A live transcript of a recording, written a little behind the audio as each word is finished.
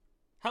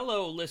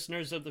Hello,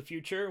 listeners of the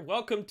future.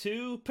 Welcome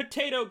to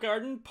Potato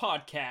Garden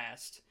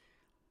Podcast.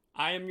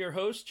 I am your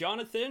host,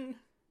 Jonathan,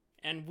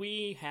 and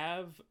we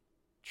have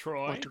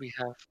Troy. What do we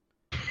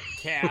have?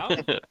 Cal,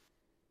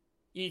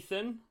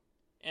 Ethan,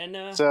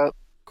 and So,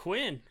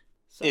 Quinn.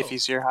 So, if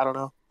he's here, I don't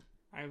know.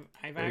 I've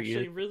Very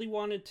actually good. really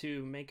wanted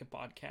to make a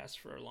podcast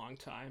for a long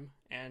time,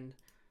 and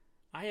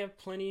I have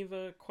plenty of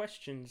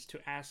questions to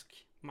ask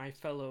my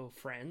fellow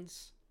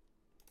friends.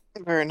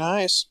 Very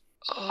nice.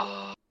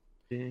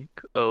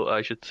 Oh,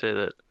 I should say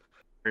that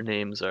our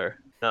names are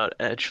not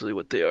actually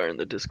what they are in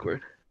the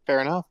Discord.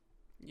 Fair enough.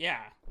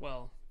 Yeah,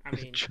 well, I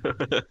mean,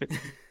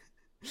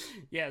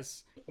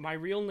 yes, my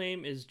real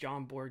name is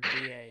John Borg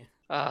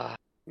VA.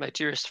 My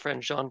dearest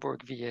friend Jean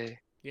Borg VA.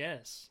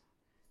 Yes.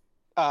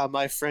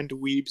 My friend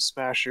Weeb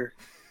Smasher.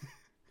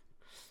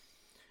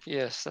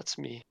 Yes, that's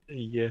me.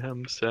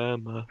 Yam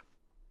Sama.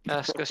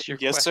 Ask us your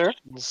Yes, sir.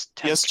 questions.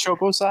 Yes, text-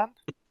 Chopo-san?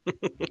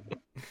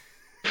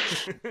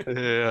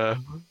 Yeah.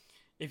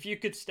 If you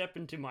could step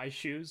into my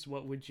shoes,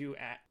 what would you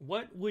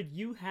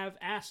have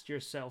asked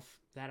yourself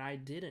that I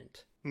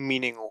didn't?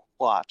 Meaning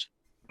what?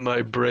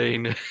 My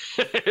brain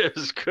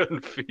is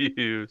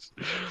confused.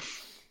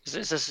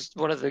 Is this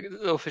one of the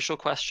official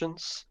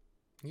questions?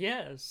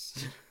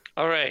 Yes.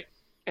 All right.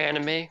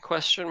 Anime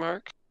question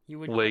mark? You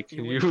would Wait,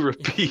 can you would-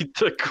 repeat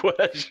the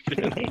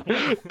question?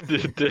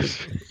 Did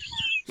this...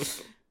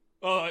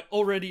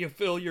 Already a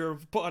failure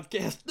of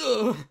podcast.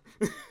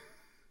 Ugh.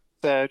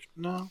 That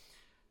no.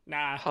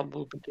 Nah.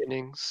 Humble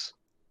beginnings.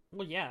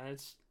 Well, yeah,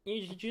 it's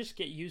you just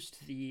get used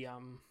to the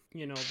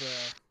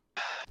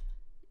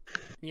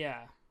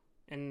yeah,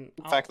 and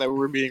The fact that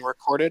we're being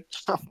recorded.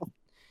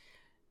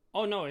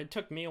 oh no, it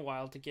took me a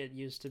while to get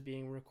used to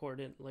being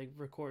recorded, like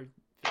record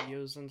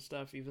videos and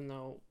stuff, even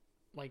though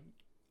like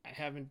I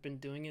haven't been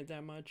doing it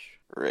that much.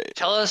 Right.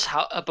 Tell us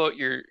about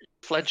your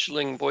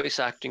fledgling voice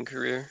acting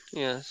career.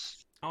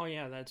 Yes. Oh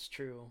yeah, that's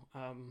true.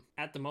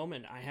 At the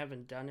moment, I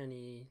haven't done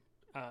any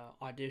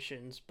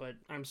auditions, but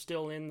I'm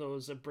still in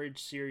those abridged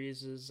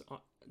series.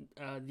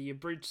 The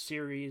abridged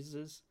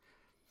series.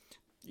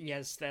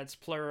 Yes, that's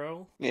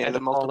plural. Yeah, And the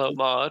a Fallout multiple.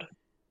 mod.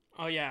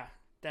 Oh yeah,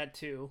 that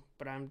too.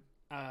 But I'm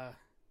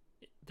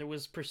there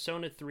was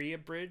Persona 3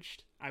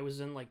 abridged. I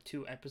was in like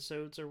 2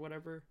 episodes or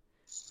whatever.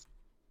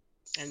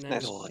 And then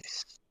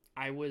Nice.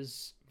 I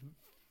was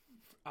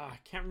I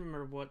can't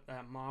remember what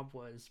that mob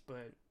was,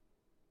 but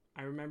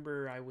I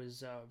remember I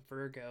was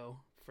Virgo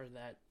for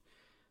that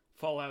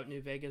Fallout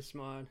New Vegas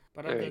mod.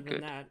 But Very other than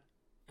good. that,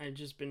 I've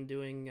just been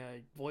doing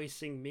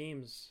voicing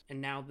memes,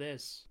 and now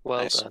this. Well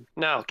Nice. done.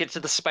 Now, get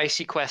to the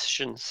spicy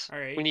questions. All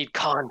right. We need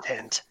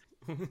content.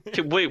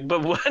 Wait,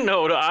 but what?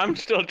 No, I'm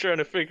still trying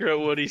to figure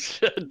out what he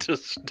said to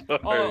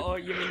start. oh,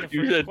 you mean the first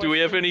You said, do we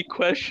have question? any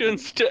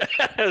questions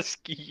to ask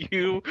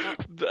you?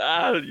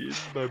 My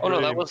Oh no,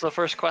 that brain. was the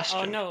first question.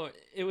 Oh no,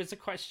 it was a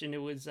question.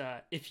 It was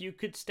if you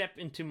could step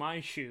into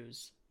my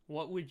shoes,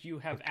 what would you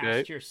have Okay.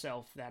 asked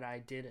yourself that I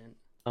didn't?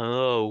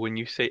 Oh, when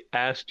you say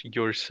asked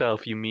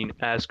yourself, you mean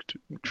asked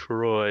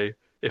Troy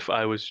if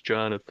I was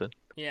Jonathan.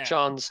 Yeah.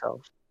 John's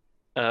self.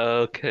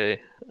 Okay.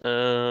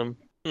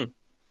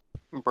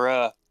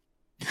 Bruh.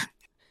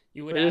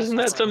 You would Isn't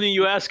ask that for- something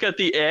you ask at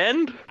the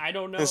end? I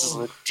don't know. This is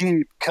a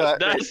deep cut.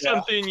 That's right now.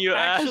 something you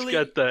Actually-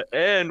 ask at the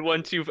end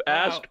once you've Wow.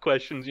 asked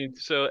questions.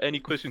 So any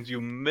questions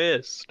you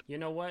missed. You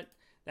know what?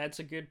 That's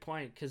a good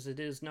point because it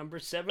is number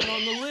 7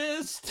 on the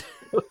list.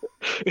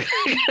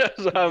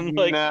 Because I'm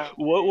like, No.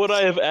 what would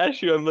I have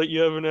asked you? I'm like, you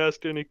haven't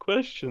asked any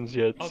questions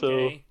yet.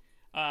 Okay.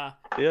 So,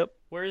 yep.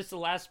 Where is the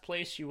last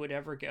place you would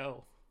ever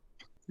go?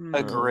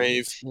 A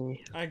grave.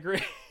 I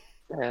agree.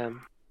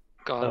 Damn.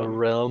 A God.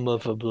 realm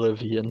of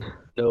oblivion.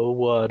 No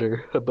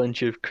water. A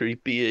bunch of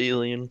creepy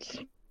aliens.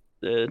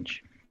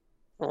 Edge.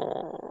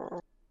 Aw.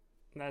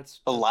 That's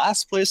The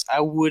last place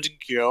I would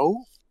go,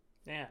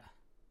 yeah.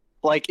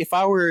 like if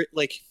I were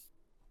like,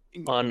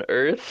 On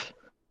Earth,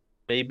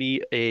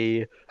 maybe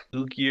a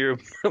Uyghur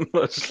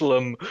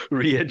Muslim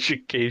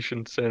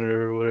re-education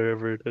center or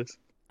whatever it is.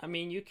 I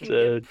mean, you can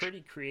Sedge. get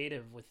pretty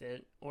creative with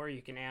it, or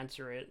you can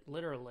answer it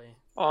literally.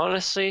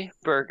 Honestly,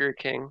 Burger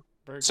King.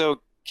 Burger.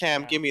 so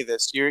Cam, Yeah. give me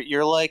this.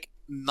 You're like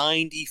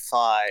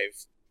 95.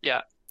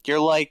 Yeah. You're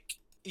like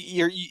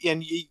you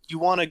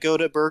want to go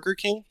to Burger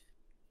King?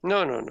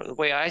 No. The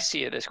way I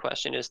see it, this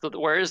question is,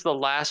 where is the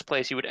last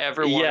place you would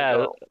ever want Yeah. to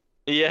go?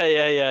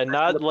 Yeah. The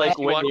Not like place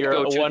you when wanna you're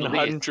go to the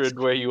 100 least.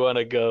 where you want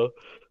to go.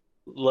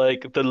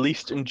 Like the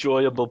least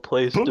enjoyable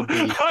place to be.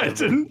 I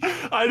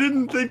ever.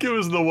 didn't think it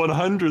was the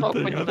 100 Oh,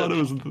 thing. wait, I thought it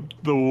was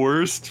the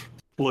worst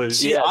place.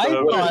 See, Yeah, I the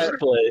thought- worst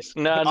place.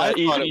 No, I thought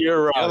Ethan, it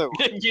you're was the other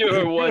wrong.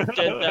 You're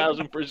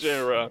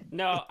 10,000% wrong.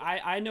 No,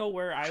 I know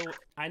where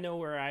I know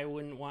where I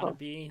wouldn't want to Oh.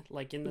 be,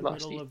 like in the Must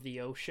middle be. of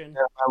the ocean.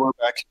 Yeah, I went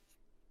back.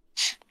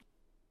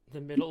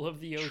 The middle of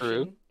the ocean.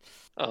 True.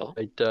 Oh,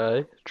 I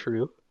die.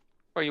 True.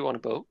 or you want a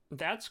boat?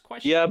 That's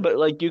question. Yeah, but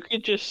like you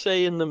could just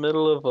say in the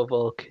middle of a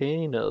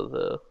volcano,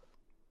 though.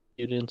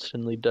 You'd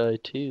instantly die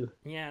too.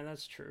 Yeah,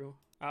 that's true.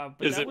 But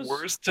Is that it was...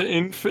 worse to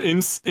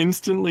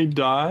instantly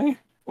die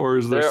Or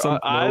is there something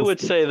I else? would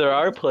say there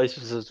are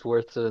places it's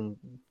worth than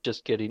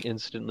just getting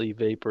instantly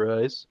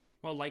vaporized.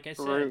 Well, like I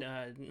True.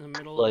 said, in the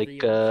middle of Like,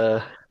 the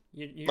ocean,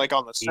 you, Like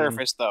on the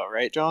surface, though,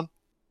 right, John?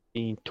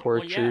 being well,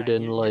 yeah, tortured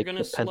in you're like gonna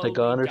the slowly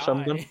Pentagon or die.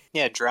 something.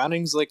 Yeah,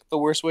 drowning's like the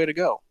worst way to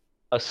go.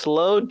 A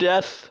slow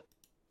death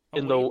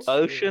in the Awaits you.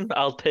 ocean,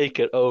 I'll take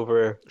it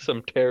over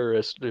some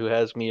terrorist who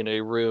has me in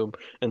a room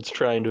and's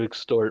trying to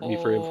extort me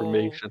for Oh,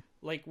 information.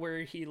 like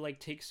where he like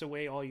takes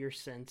away all your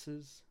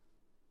senses.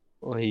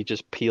 Well, he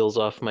just peels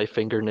off my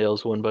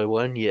fingernails one by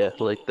one. Yeah,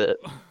 like that.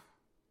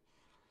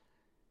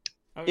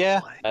 Okay.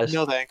 Yeah, As-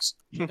 no thanks.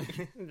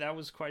 That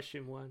was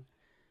question 1.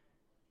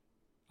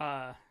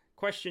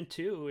 Question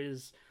 2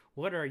 is,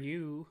 what are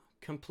you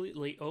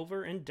completely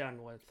over and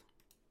done with?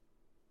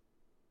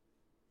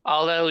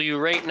 I'll tell you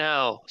right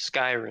now,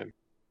 Skyrim.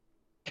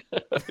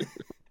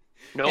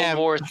 No Yeah.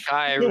 more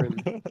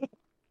Skyrim.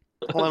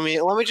 Let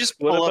me just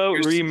pull What up about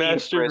your Steam for a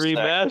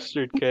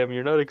remastered, sec. Cam?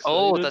 You're not excited?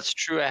 Oh, that's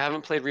true. I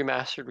haven't played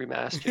remastered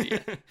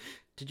yet.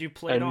 Did you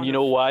play it on And you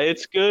know why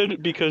it's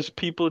good? Because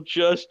people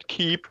just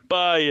keep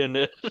buying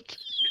it. It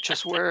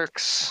just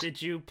works.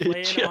 Did you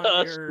play It it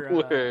on just your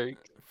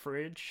works.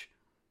 fridge?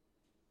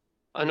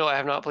 No, I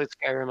have not played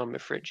Skyrim on my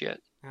fridge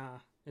yet.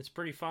 It's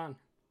pretty fun.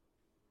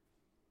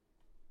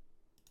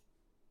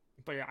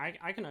 But yeah,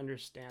 I can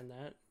understand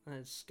that.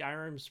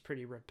 Skyrim's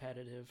pretty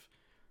repetitive.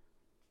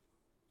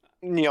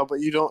 But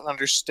you don't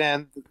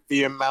understand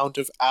the amount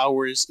of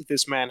hours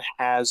this man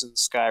has in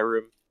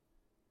Skyrim.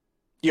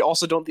 You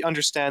also don't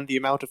understand the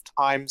amount of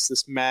times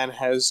this man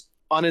has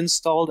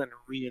uninstalled and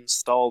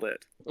reinstalled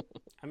it.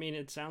 I mean,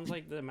 it sounds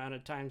like the amount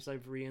of times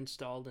I've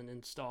reinstalled and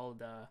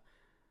installed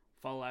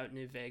Fallout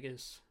New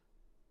Vegas.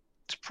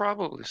 It's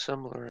probably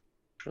similar,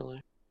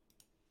 actually.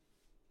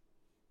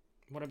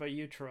 What about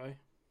you, Troy?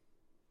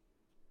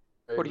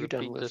 What are you done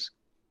Repeat with? this.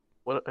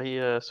 What?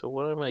 Yeah. So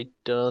what am I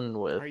done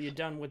with? Are you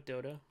done with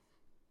Dota?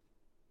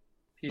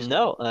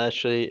 No,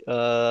 actually.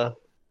 Are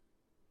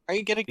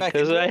you getting back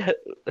Because into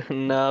it?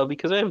 No,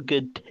 because I have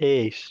good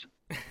taste.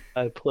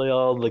 I play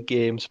all the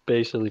games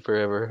basically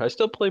forever. I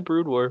still play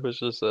Brood War,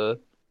 which is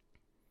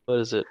what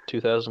is it,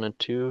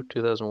 2002,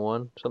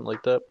 2001, something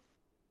like that.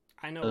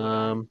 I know what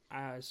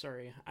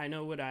I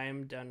know what I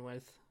am done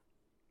with.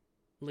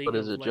 League What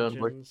of is it, John?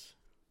 Legends.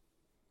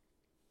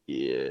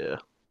 Yeah.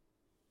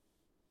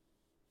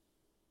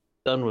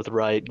 Done with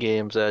Riot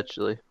Games,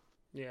 actually.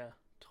 Yeah,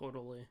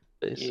 totally.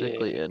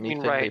 Basically Yeah, you mean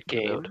anything they Riot put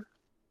out. Game?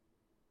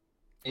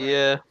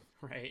 Yeah.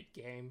 Right,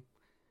 game.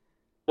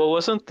 Well,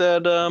 wasn't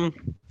that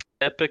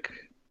Epic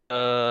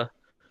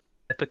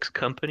Epic's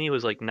company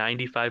was like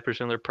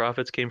 95% of their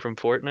profits came from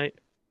Fortnite?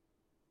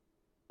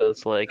 So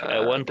it's like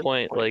at one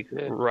point like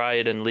yeah.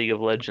 Riot and League of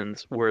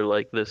Legends were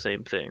like the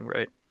same thing,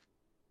 right?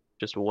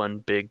 Just one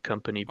big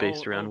company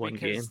based around one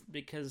game.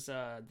 Because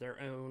they're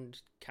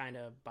owned kind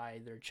of by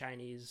their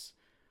Chinese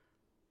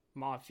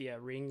mafia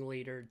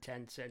ringleader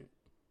Tencent.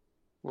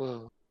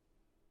 Whoa.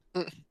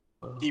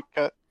 Deep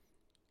cut.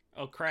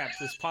 Oh crap!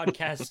 This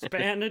podcast's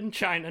banned in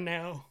China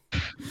now.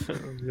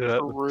 Yeah,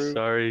 True.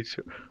 sorry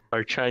to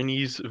our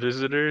Chinese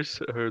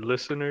visitors or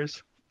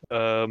listeners.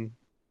 Your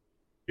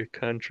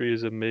country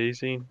is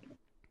amazing.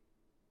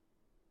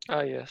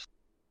 Ah, yes.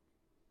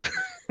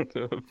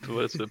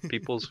 What's the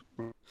People's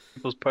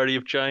Party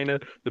of China?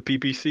 The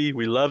PPC.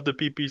 We love the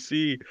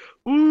PPC.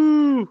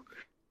 Woo!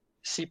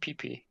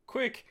 CPP.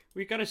 Quick,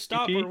 we gotta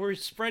stop PP? or we're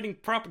spreading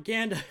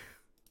propaganda.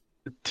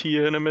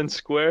 Tiananmen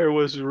Square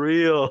was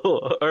real,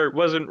 or it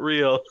wasn't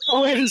real.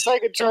 Oh, wait a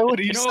second, Troy. What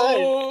do you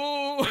say?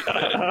 No.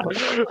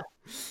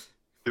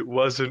 It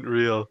wasn't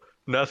real.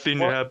 Nothing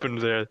What? happened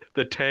there.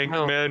 The tank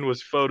No. man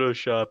was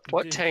photoshopped.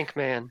 What Dude. tank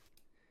man?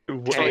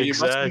 Troy, you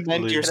must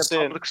amend Exactly. your In a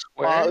sin. public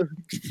square?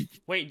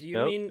 Wait, do you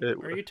Nope, mean? it-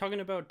 Are you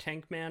talking about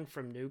Tank Man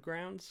from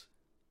Newgrounds?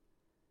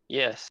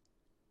 Yes.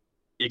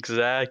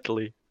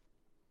 Exactly.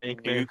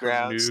 Tank man from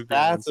Newgrounds. Newgrounds.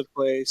 That's a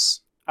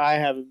place I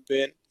haven't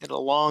been in a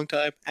long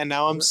time, and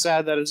now I'm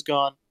sad that it's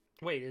gone.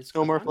 Wait, it's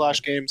No more gone?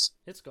 Flash games.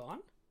 It's gone.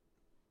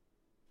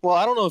 Well,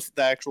 I don't know if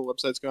the actual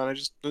website's gone.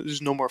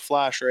 There's no more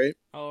Flash, right?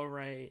 Oh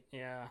right,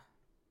 yeah.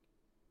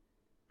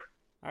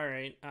 All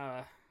right.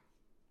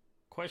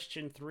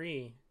 Question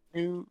 3.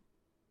 You-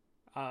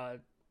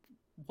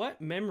 What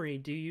memory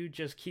do you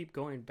just keep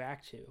going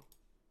back to?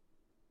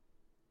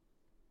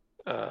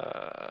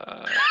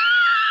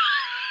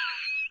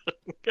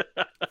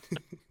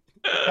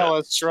 Tell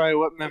us, Troy,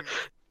 what memory?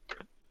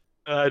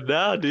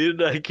 Nah,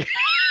 dude, I can't.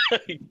 I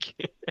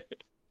can't.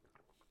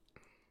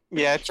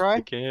 Yeah, I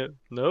Troy? can't.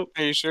 Nope,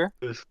 Are you sure?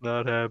 it's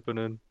not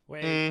happening.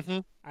 Wait, Mm-hmm.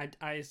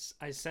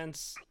 I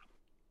sense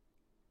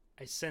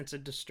a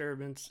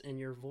disturbance in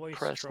your voice,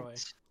 Troy.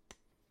 presence.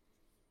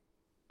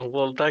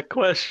 Well, that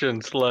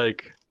question's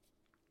like,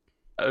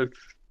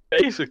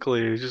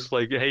 basically, it's just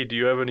like, hey, do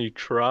you have any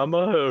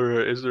trauma,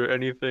 or is there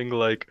anything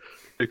like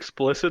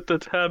explicit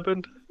that's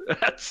happened?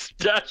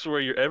 That's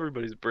where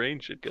everybody's brain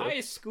should go.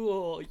 High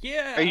school,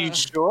 yeah. Are you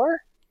sure?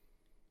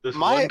 This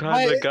My- one time,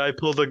 my- the guy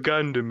pulled a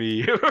gun to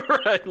me.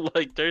 Right,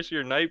 like there's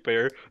your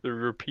nightmare, the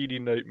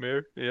repeating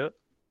nightmare. Yeah.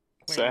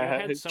 Wait, you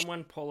had Savage.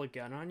 someone pull a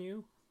gun on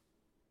you?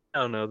 I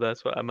don't know.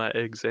 That's what my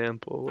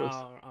example was.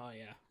 Oh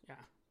yeah, yeah.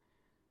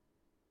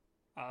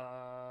 It's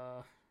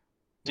Well,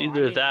 I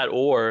either mean, that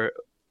or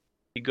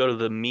you go to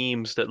the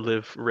memes that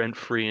live rent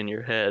free in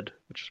your head,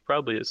 which is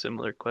probably a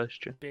similar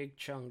question. Big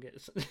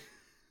Chungus.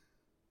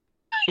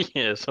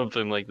 Yeah,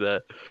 something like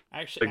that.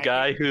 Actually, The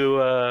guy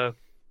who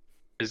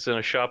is in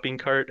a shopping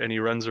cart and he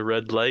runs a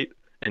red light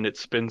and it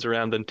spins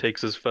around and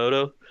takes his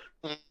photo.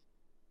 Mm.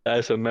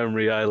 That's a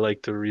memory I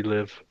like to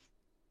relive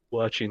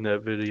watching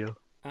that video.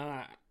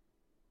 a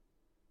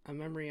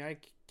memory I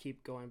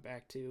keep going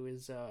back to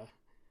is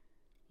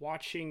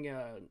watching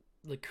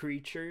the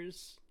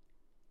creatures.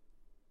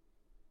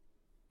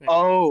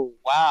 Oh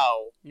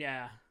wow!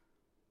 Yeah.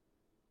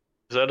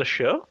 Is that a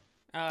show?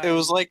 It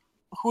was like,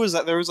 who was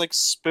that? There was like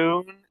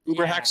Spoon,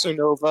 Uber Yeah. Haxor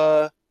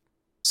Nova,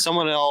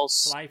 someone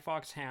else. Fly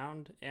Fox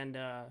Hound and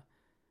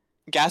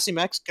Gassy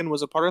Mexican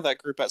was a part of that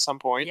group at some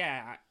point.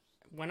 yeah.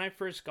 When I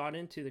first got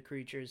into the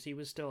creatures, he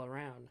was still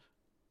around.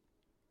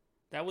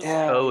 That was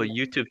Yeah. Oh, a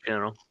YouTube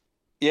channel.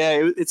 Yeah,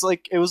 it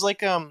was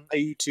like a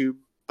YouTube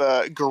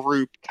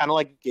group, kind of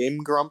like Game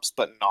Grumps,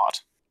 but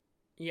not.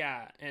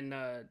 yeah, and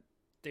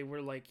they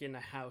were like in a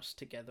house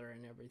together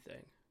and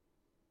everything.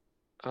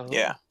 Oh.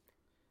 Yeah.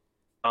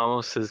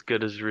 Almost as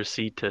good as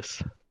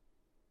Recetus.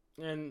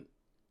 And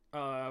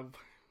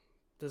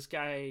this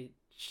guy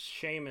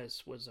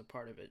Seamus was a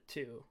part of it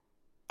too.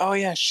 Oh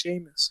yeah,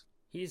 Seamus.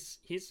 He's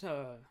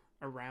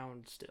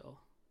around still.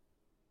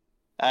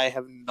 I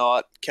have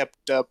not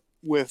kept up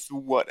with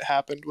what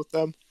happened with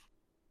them.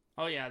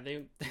 Oh yeah,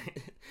 they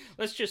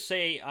let's just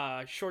say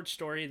short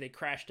story, they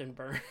crashed and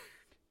burned.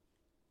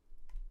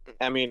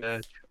 I mean,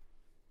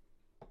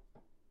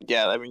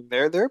 yeah, I mean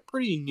they're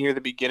pretty near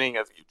the beginning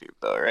of YouTube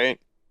though, right?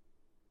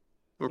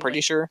 I'm pretty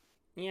Like- sure.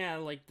 Yeah,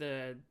 like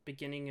the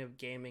beginning of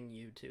gaming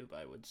YouTube,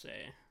 I would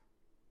say.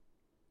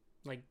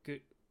 Like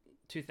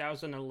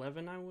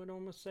 2011, I would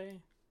almost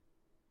say.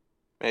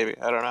 Maybe,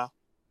 I don't know.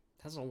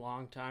 That's a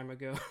long time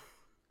ago.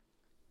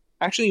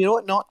 Actually, you know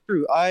what? Not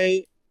true.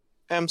 I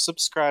am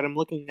subscribed. I'm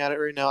looking at it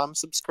right now. I'm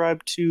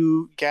subscribed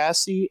to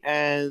Gassy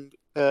and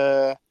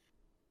Uber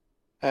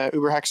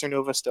Haxor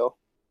Nova still.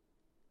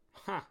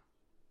 Huh.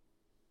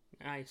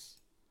 Nice.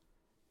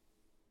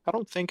 I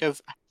don't think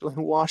I've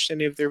actually watched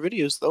any of their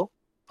videos though,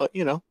 but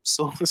you know,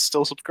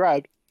 still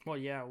subscribed. Well,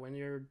 yeah, when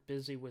you're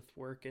busy with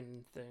work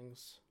and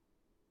things.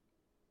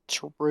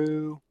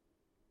 True.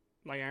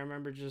 Like I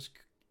remember just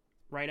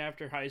right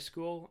after high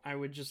school, I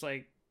would just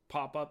like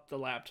pop up the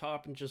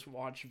laptop and just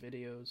watch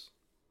videos.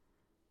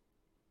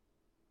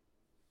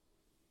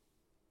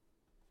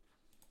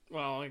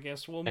 Well, I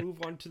guess we'll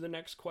move on to the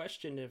next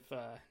question if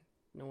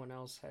no one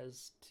else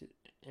has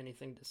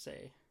anything to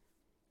say.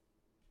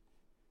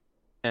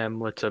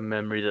 What's a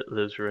memory that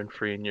lives rent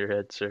free in your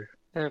head, sir?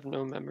 I have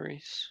no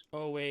memories.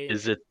 Oh wait.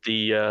 Is it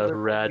the Other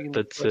rat fucking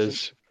that present.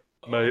 says,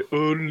 "My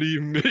only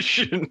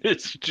mission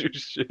is to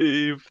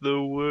save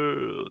the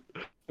world,"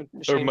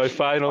 or Shame my she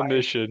final died.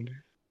 mission?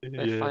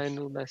 My Yes.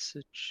 final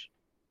message.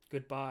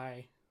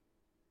 Goodbye.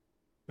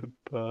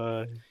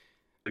 Bye.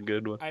 A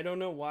good one. I don't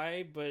know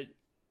why, but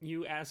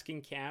you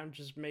asking Cam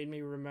just made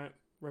me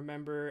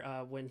remember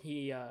when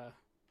he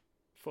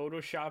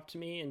photoshopped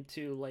me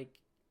into like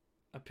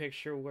a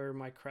picture where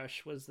my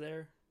crush was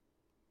there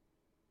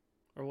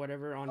or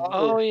whatever on.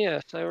 Oh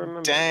yes, I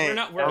remember. Dang.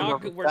 We're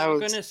not That was-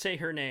 gonna say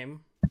her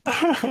name.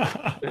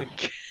 That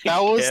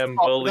was- Cam that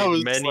bullied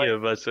was many like-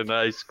 of us in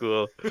high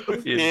school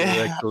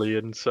indirectly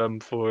in some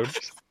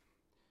forms.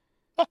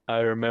 I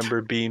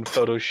remember being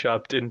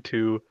photoshopped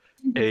into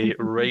a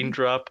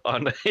raindrop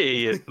on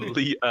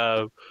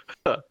a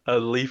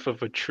leaf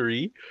of a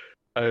tree,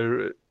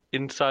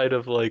 inside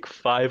of like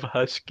 5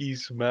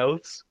 huskies'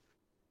 mouths.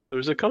 There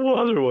was a couple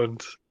other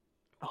ones.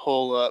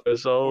 Hold up. It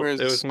was Where's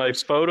it was my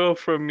photo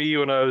from me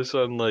when I was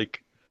on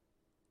like,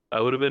 I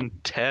would have been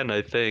 10,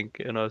 I think,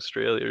 in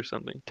Australia or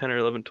something. 10 or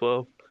 11,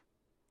 12.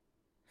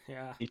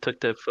 Yeah. He took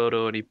that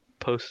photo and he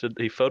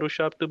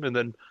photoshopped them and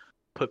then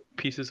put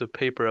pieces of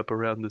paper up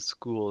around the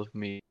school of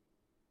me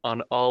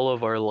on all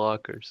of our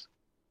lockers.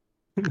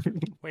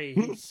 Wait,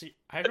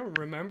 I don't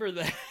remember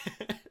that.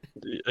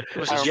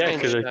 was a Yeah,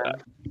 because strange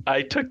time.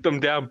 I took them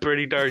down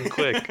pretty darn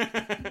quick.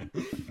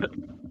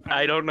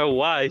 I don't know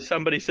why.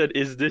 Somebody said,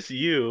 "Is this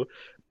you?"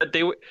 But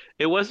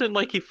it wasn't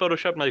like he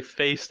photoshopped my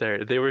face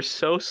there. They were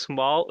so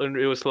small and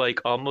it was like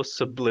almost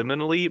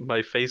subliminally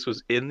my face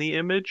was in the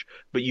image,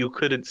 but you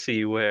couldn't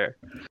see where.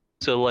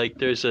 So like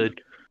there's a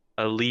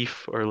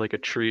leaf or like a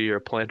tree or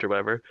a plant or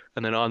whatever,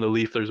 and then on the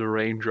leaf there's a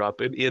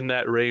raindrop, and in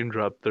that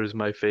raindrop there's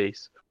my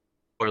face.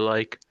 Or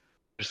like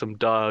there's some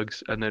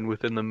dogs, and then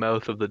within the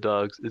mouth of the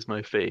dogs is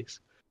my face.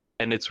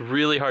 And it's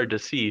really hard to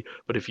see,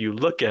 but if you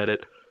look at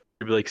it,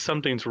 you'll be like,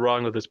 something's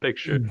wrong with this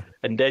picture,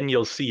 and then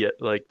you'll see it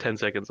like 10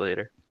 seconds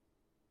later.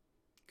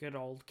 Good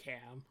old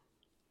Cam.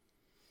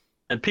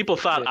 And people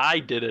thought Yeah. I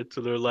did it,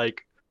 so they're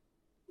like,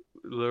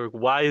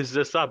 "Why is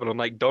this up?" And I'm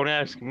like, "Don't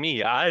ask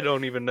me. I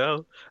don't even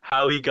know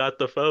how he got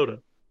the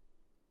photo."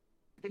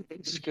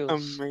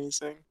 Skills.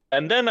 Amazing.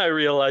 And then I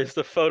realized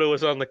the photo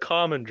was on the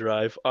common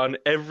drive on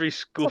every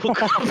school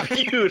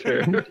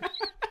computer.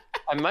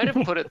 I might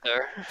have put it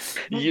there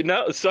You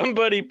know,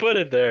 somebody put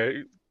it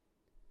there.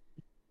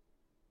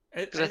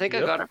 because I think I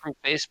Yep. got it from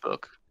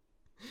Facebook.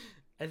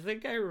 I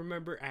think I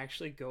remember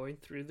actually going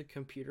through the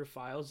computer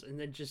files and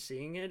then just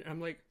seeing it.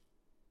 I'm like,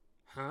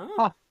 huh?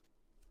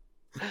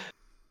 Huh.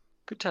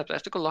 Good times. I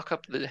have to go lock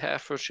up the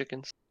Afro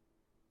chickens.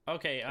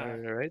 Okay. All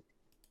right.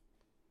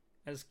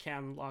 As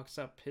Cam locks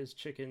up his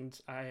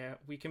chickens,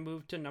 we can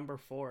move to number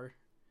 4.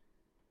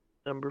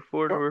 Number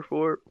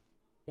four.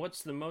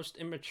 What's the most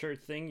immature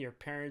thing your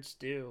parents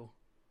do?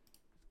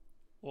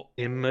 Well,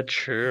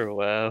 Immature.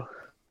 Wow.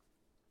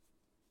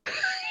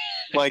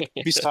 Like,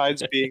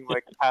 besides being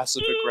like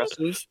passive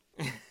aggressive,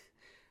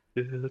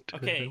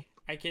 okay,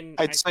 I can.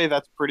 I'd say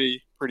that's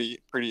pretty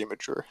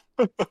immature.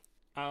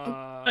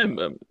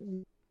 I'm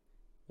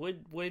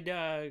Would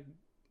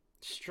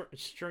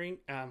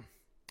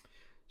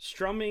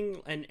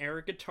strumming an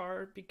air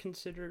guitar be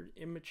considered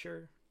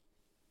immature?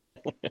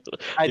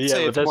 I'd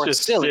say it's more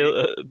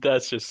silly.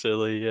 That's just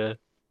silly. Yeah.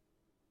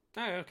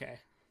 Oh, okay.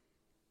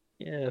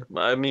 Yeah.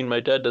 I mean,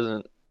 my dad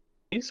doesn't.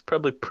 He's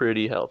probably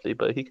pretty healthy,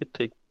 but he could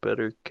take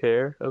better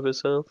care of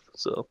his health.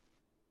 So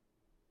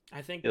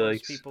I think He most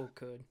likes- people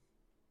could.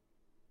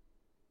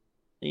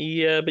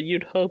 yeah, but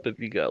you'd hope if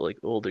you got like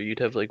older, you'd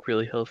have like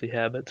really healthy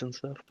habits and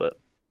stuff. But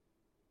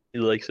he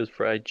likes his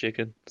fried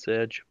chicken,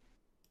 Sag.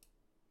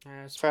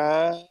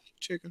 Fried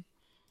chicken.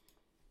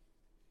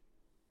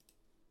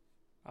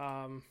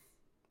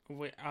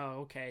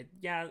 Okay.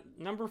 Yeah,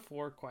 number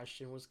 4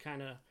 question was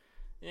kind of,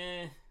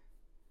 It's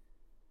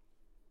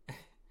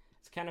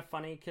kind of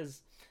funny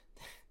because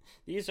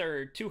these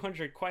are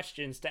 200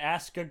 questions to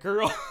ask a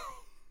girl.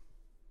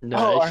 Nice,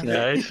 alright.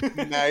 nice.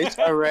 Nice.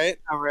 All right.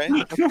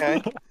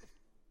 Okay.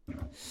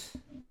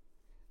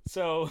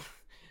 So,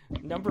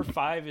 number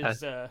 5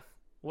 is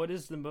what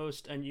is the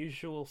most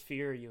unusual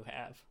fear you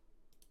have?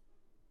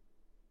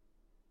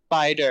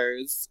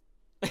 Spiders.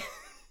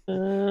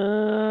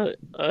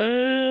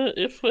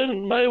 If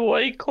when my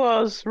White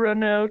Claws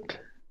run out.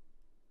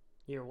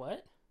 Your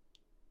what?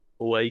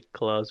 White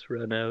Claws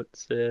run out,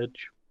 Sag.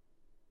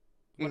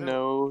 What are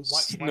No,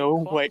 White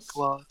no Claws? White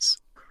Claws.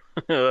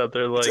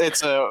 They're like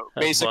It's a a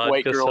basic vodka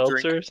white girl seltzer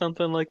drink. or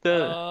something like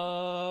that.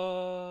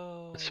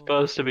 Oh. It's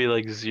supposed to be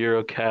like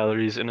 0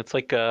 calories, and it's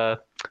like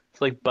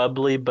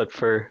bubbly, but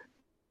for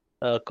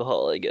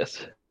alcohol, I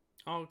guess.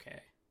 Okay.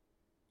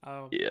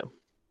 Yeah.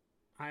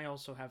 I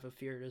also have a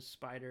fear to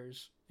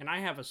spiders, and I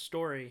have a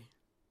story.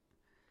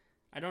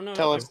 I don't know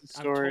Tell if us the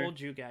story. I've told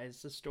you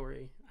guys the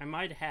story. I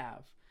might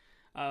have.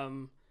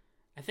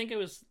 I think it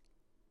was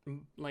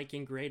like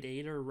in grade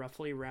 8 or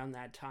roughly around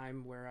that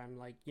time where I'm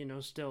like,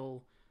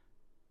 still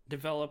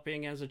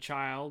developing as a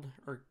child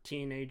or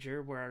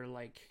teenager, where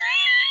like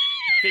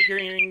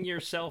figuring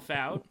yourself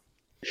out.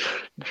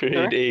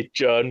 Grade 8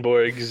 John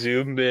Borg,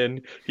 zoom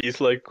in. He's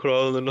like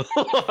crawling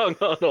along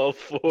on all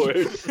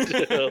fours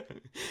still.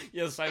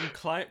 Yes, I'm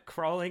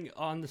crawling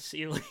on the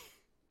ceiling.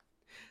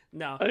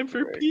 No. I'm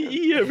for Very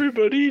PE,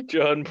 everybody.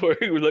 John Borg.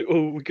 We're like,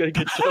 oh, we gotta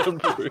get John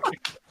Borg.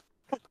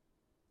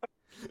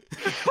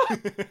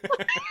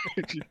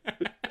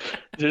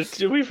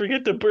 Did we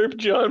forget to burp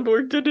John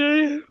Borg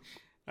today?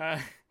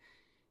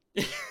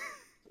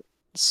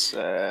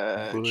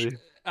 Sag.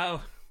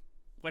 Oh,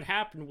 what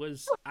happened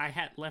was I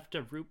had left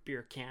a root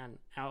beer can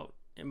out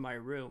in my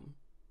room,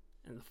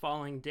 and the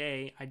following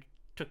day I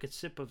took a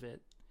sip of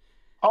it,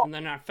 Oh. and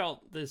then I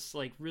felt this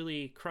like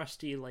really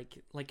crusty, like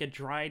a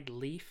dried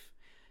leaf,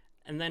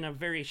 and then a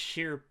very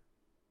sheer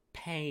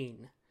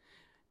pain,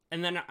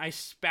 and then I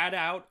spat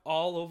out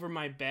all over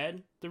my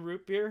bed the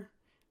root beer,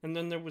 and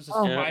then there was a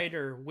Oh.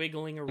 spider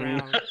wiggling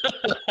around,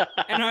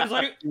 and I was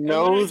like, and then I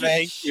No, just-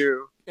 thank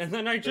you. And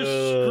then I just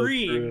Oh,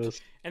 screamed. gross.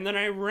 And then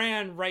I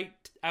ran right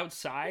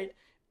outside,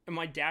 and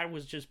my dad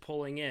was just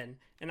pulling in.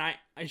 And I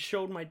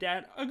showed my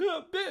dad, I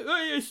got bit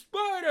by a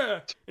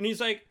spider! And he's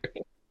like,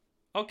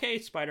 okay,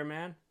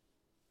 Spider-Man.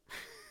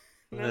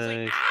 And I was like,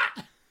 Nice.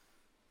 ah!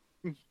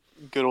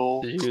 Good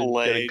old Did you get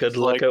Clay. a good just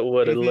look like, at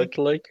what it mhm. looked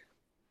like?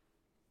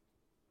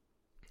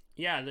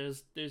 Yeah,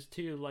 there's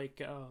two,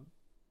 like,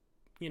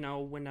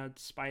 when a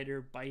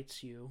spider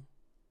bites you.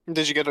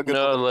 Did you get a good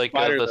No, look at the like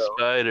spider, the though?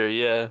 spider,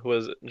 yeah.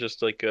 Was it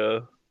just like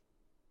a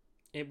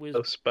It was,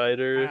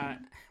 spider?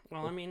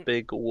 well, I mean,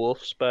 Big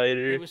wolf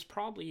spider? it was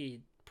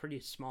probably pretty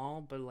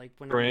small, but like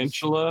when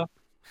Tarantula?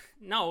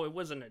 No, it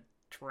wasn't a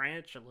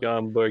tarantula.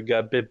 John Borg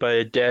got bit by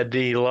a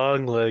daddy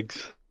long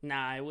legs.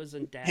 Nah, it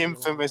wasn't that.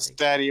 Infamous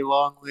Daddy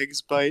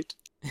Longlegs bite.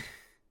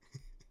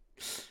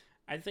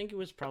 I think it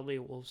was probably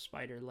a wolf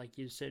spider, like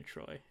you said,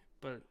 Troy.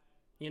 But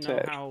you know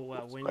Said how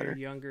wolf when spider. you're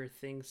younger,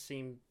 things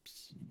seem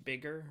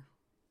bigger.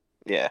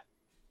 Yeah.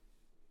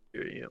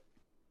 Yeah.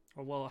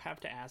 Well, I'll have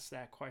to ask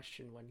that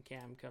question when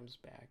Cam comes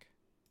back.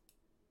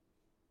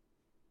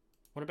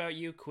 What about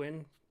you,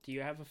 Quinn? Do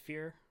you have a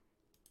fear?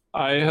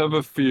 I have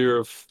a fear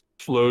of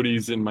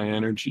floaties in my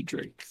energy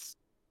drinks.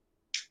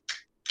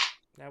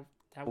 That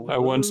I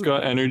once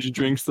got energy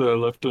drinks that I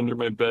left under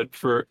my bed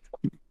for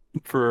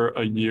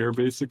a year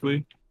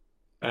basically.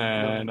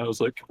 And I was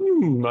like,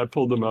 I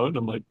pulled them out and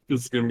I'm like,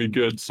 this is gonna be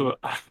good. So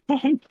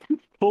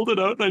pulled it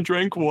out and I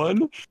drank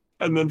one.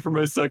 And then for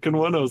my second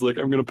one, I was like,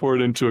 I'm gonna pour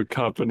it into a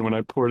cup. And when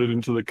I poured it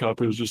into the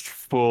cup, it was just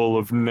full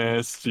of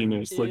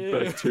nastiness, like Ew.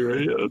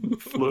 bacteria and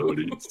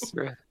floaties.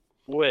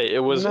 Wait,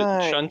 was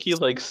Nice. it chunky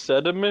like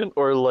sediment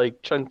or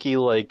like chunky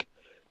like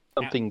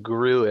something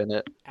grew in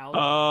it? Algae.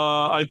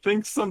 I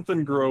think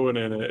something growing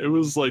in it. It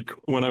was like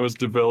when I was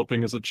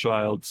developing as a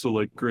child, so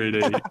like grade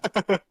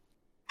 8.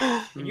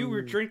 And you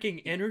were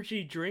drinking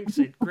energy drinks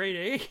at grade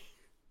 8?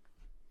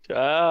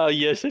 Ah,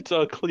 yes, it's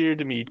all clear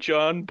to me.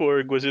 John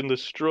Borg was in the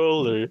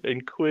stroller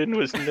and Quinn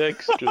was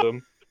next to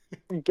him,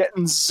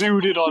 Getting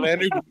zooted on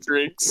energy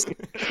drinks.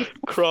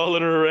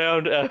 crawling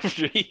around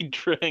after he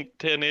drank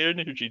 10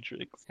 energy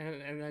drinks.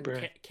 And then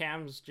Bruh.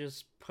 Cam's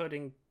just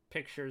putting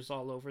pictures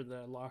all over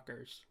the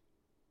lockers.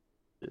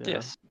 Yeah.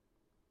 Yes.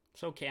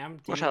 So Cam,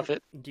 What have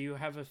it? do you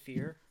have a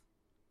fear?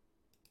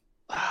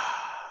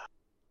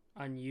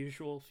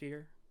 Unusual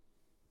fear?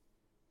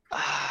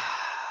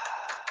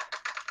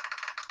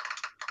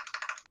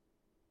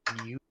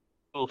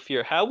 Unusual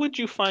fear. How would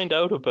you find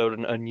out about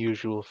an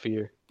unusual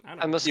fear? I I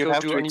don't must You'd go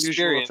have do to unusual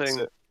experience thing.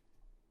 it.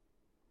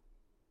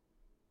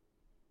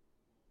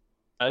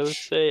 I would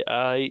say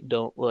I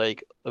don't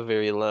like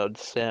very loud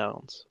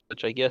sounds,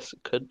 which I guess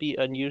could be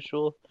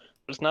unusual.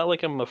 But it's not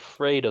like I'm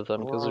afraid of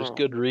them because there's Oh.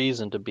 good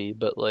reason to be.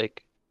 But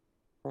like,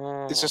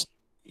 It's just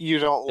you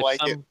don't if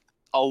like it some-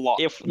 a lot.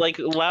 if like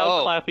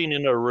loud Oh. clapping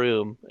in a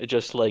room, it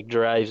just like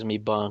drives me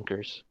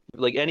bonkers.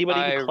 Like anybody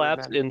I who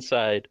claps remember.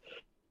 inside,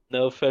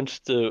 no offense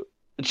to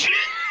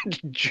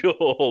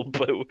Joel,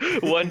 but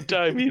one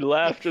time he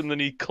laughed and then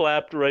he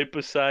clapped right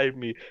beside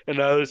me, and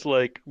I was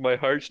like, my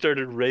heart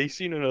started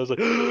racing, and I was like,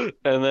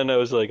 and then I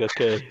was like,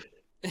 okay,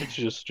 it's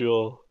just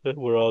Joel,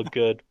 we're all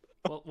good.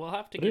 We'll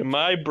have to But get in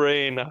my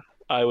brain,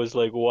 I was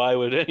like, why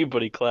would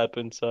anybody clap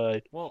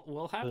inside?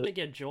 we'll have to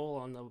get Joel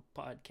on the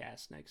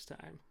podcast next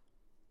time.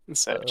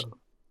 Such.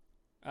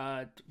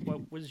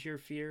 What was your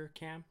fear,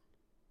 Cam?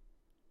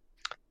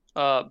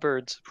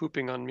 Birds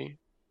pooping on me.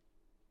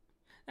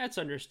 That's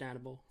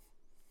understandable.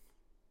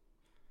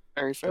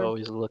 Very fair.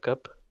 Always look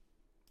up.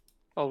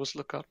 Always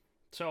look up.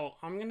 So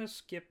I'm gonna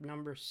skip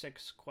number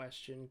 6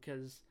 question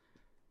because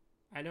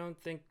I don't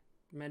think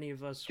many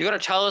of us. You gotta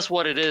tell us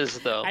what it is,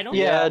 though. I don't.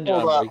 Yeah, hold John,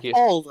 up, like you-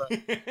 hold up. Give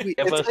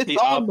It's- us it's the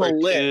on the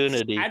list.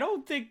 opportunity. I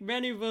don't think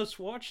many of us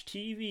watch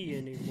TV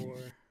anymore.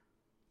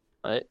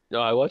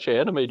 No, I watch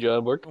anime,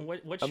 John.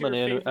 What's I'm your an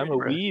anime. favorite? I'm a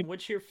weeb.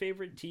 What's your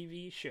favorite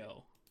TV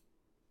show?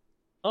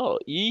 Oh,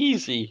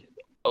 easy.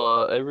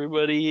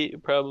 Everybody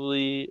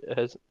probably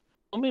has.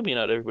 Well, maybe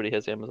not everybody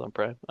has Amazon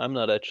Prime. I'm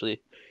not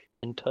actually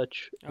in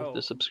touch with Oh,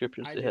 the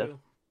subscriptions I they do.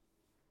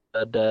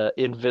 have. But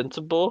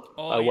Invincible,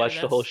 Oh, I yeah,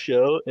 watched the whole that's-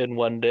 show in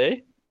one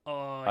day.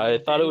 Oh, I you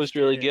thought it was binged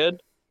really it.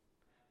 good.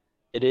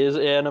 It is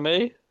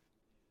anime.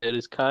 It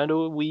is kind of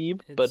a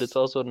weeb, but It's- it's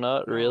also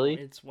not No, really.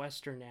 it's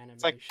Western animation.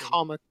 It's like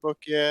comic book,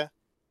 yeah.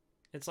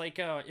 It's like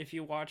if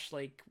you watch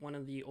like one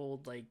of the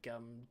old like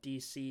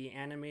DC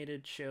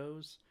animated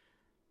shows,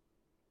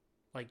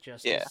 like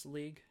Justice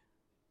League.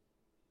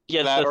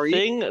 Yes, That the or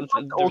thing.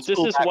 old This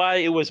school is back- why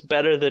it was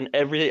better than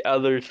every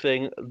other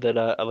thing that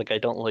like. I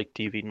don't like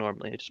TV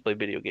normally. I just play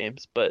video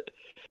games, but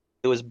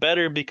it was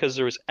better because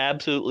there was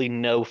absolutely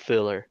no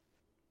filler,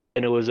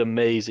 and it was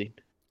amazing.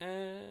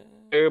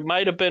 There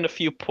might have been a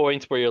few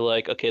points where you're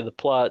like, okay, the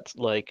plot's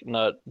like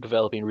not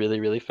developing really,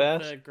 really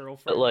fast. The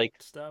girlfriend like-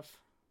 stuff.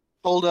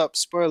 Hold up,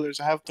 spoilers.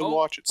 I have to Oh,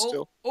 watch it oh,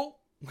 still. Oh,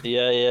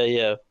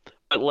 Yeah.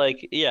 But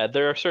like, yeah,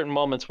 there are certain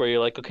moments where you're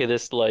like, okay,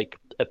 this like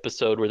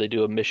episode where they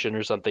do a mission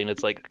or something,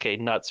 it's like, okay,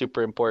 not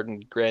super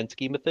important grand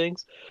scheme of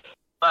things.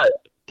 But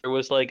there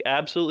was like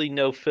absolutely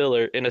no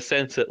filler in a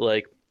sense that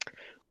like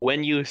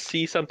when you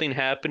see something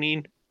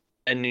happening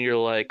and you're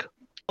like,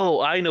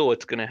 oh, I know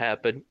what's gonna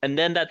happen, and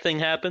then that thing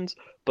happens,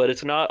 but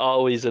it's not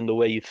always in the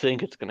way you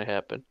think it's gonna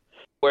happen.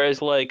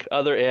 Whereas like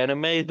other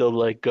anime, they'll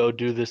like go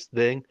do this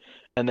thing,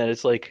 and then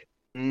it's like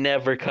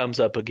never comes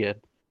up again.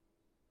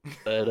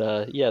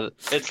 But yeah,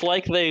 it's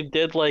like they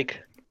did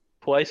like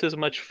twice as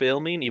much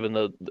filming, even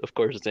though of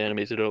course it's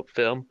anime, so they don't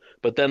film.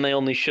 But then they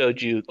only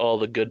showed you all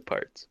the good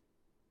parts.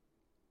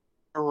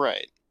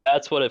 Right.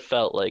 That's what it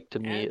felt like to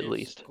me, and at it's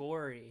least.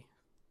 gory.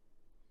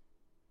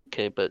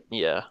 Okay, but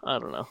yeah, I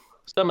don't know.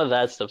 Some of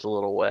that stuff's a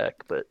little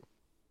whack, but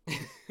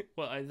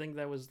Well, I think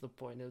that was the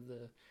point of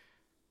the.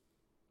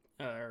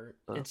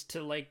 Oh. It's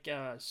to like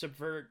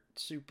subvert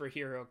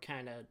superhero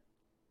kind of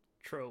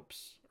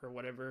tropes or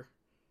whatever.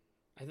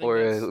 I think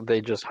or that's...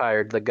 they just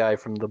hired the guy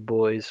from The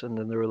Boys, and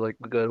then they were like,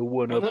 we gotta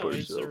one Well, up no,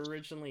 it's ourselves.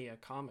 originally a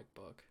comic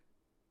book.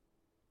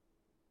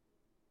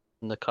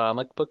 In the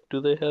comic book,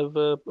 do they have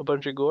a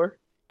bunch of gore?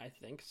 I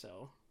think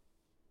so.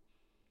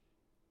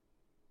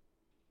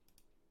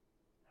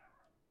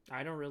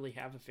 I don't really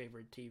have a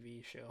favorite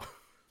TV show.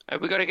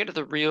 We gotta get to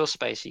the real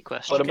spicy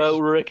question. What about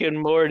Rick and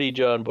Morty,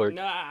 John Borg?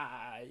 Nah,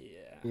 yeah.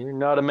 You're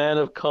not a man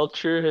of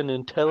culture and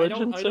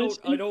intelligence, I see?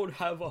 I don't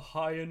have a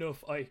high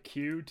enough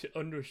IQ to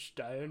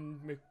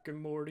understand Mick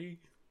and Morty.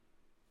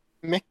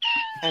 Mick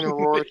and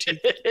Rorty.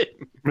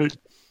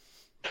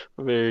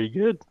 Very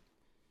good.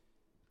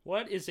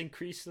 What is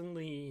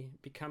increasingly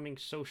becoming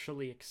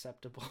socially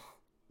acceptable?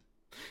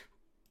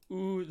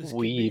 Ooh, this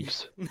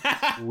Weebs. could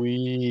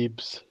be...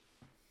 Weebs.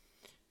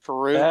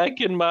 True. Back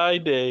in my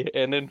day,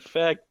 and in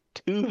fact,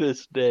 to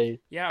this day,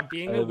 Yeah,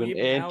 being I a have an weeb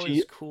now anti-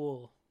 is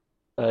cool.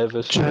 I have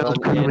a Child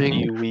strong grooming.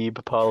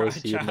 anti-weeb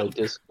policy in my Child-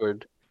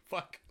 Discord.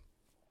 Fuck.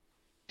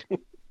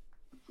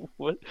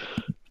 What?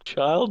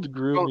 Child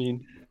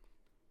grooming.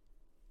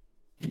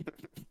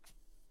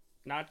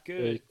 Not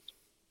good. Like,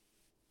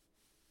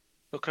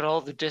 Look at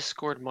all the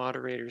Discord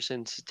moderators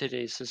in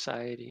today's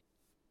society.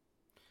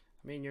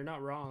 I mean, you're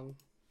not wrong.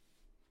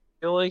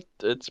 I feel like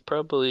it's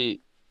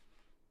probably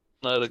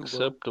not Too low.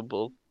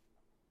 acceptable.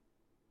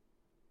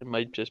 It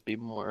might just be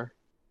more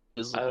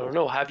I visible. don't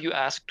know. Have you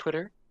asked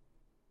Twitter?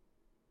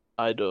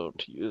 I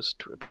don't use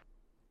Twitter.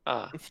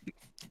 Ah,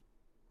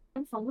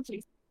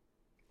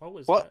 What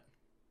was What? that?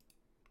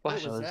 what?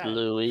 was That was that?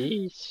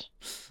 Louise.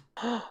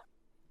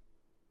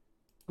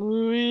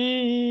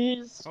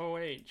 Louise. Oh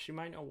wait, she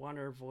might not want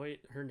her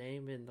her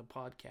name in the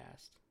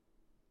podcast.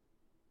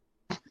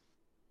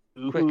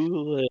 Quick.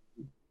 Ooh,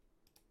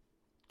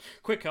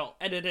 Quick, I'll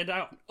edit it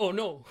out. Oh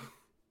no.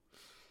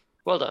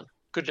 Well done.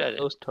 Good edit.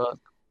 those talk.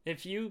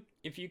 If you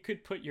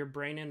could put your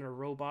brain in a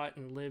robot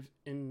and live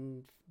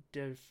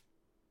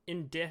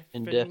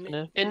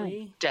Indefinite?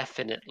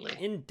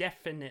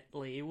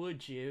 indefinitely,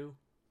 would you?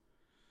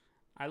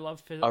 I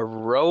love A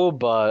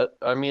robot.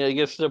 I mean, I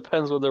guess it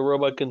depends what the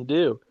robot can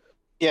do.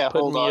 Yeah,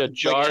 Put hold me on. a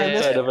jar can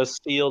this- inside of a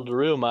sealed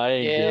room. I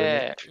ain't doing Yeah.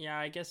 it. Yeah,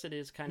 I guess it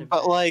is kind of.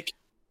 But like,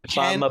 If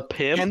I'm a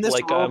pimp, can this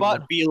like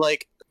robot I'm. be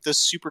like the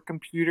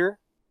supercomputer,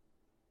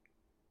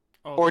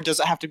 Oh, or does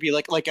it have to be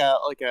like an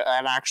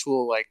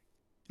actual like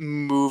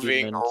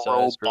moving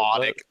Human-sized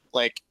robotic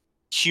like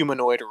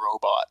humanoid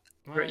robot?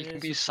 well, Right, it you can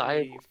is be a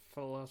cyborg.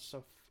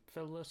 pretty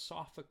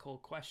philosophical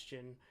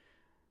question.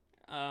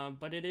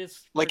 But it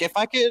is Like if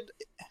I could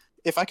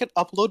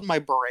upload my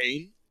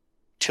brain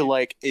to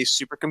like a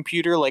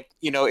supercomputer, like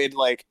in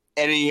like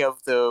any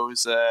of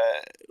those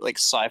like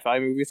sci-fi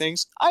movie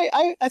things,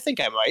 I think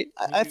I might.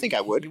 I think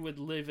I would. You would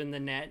live in the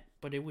net,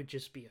 but it would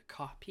just be a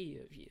copy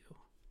of you.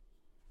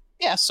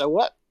 Yeah, so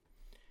what?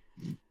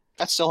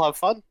 I still have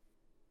fun.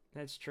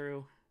 That's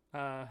true.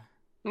 No,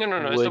 it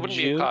still Would wouldn't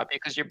be a you? copy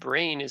because your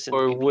brain is in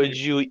Or the would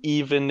computer. you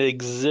even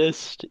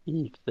exist,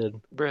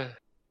 Ethan? Bruh.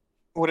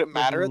 Would it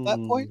matter at that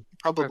point?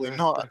 Probably Bruh, bruh,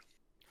 not. bruh.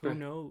 Who Right.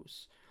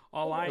 knows?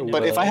 All I know.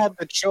 But if I Well- had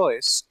the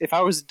choice, if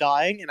I was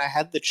dying and I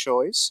had the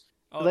choice,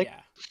 oh like-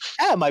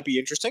 yeah. it might be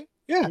interesting.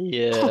 Yeah.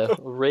 Yeah,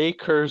 Ray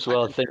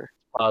Kurzweil I thinks concur.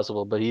 it's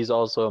possible, but he's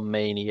also a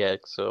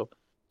maniac, so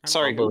I'm-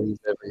 Sorry, I believe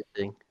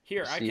everything.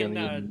 Here, I See on can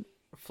the internet.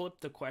 flip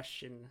the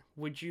question.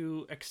 Would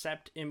you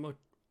accept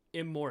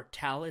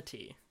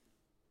immortality?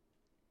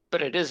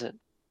 But it isn't.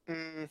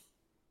 Mm,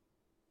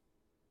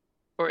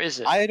 Or is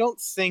it? I don't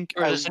think.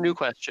 Or is this a new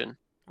question?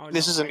 Oh,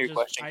 This no, is a I new just-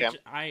 question, Cam.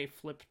 I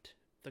flipped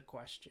the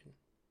question.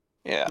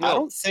 Yeah, I No.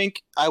 don't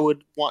think I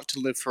would want to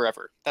live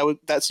forever.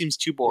 That seems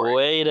too boring.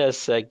 Wait a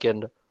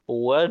second.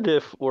 What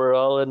if we're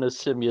all in a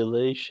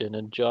simulation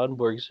and John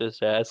Borg's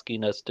just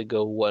asking us to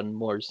go one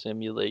more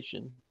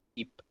simulation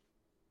deep?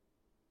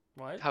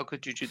 What? How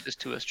could you do this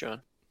to us,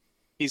 John?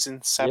 He's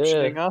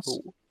inceptioning us.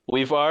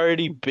 We've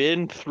already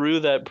been through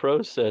that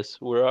process.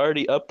 We're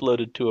already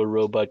uploaded to a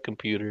robot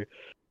computer,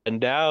 and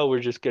now we're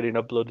just getting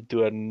uploaded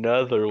to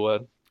another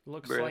one.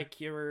 Looks Bruh.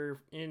 like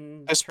you're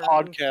in This turn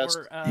podcast.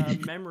 for a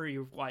memory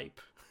wipe.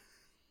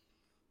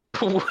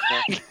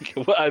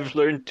 What, I've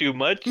learned too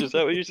much. Is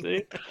that what you're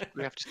saying?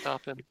 We have to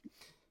stop him.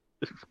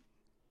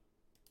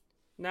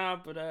 No,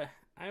 but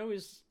I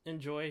always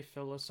enjoy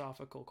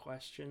philosophical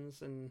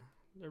questions, and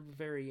they're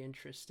very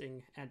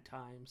interesting at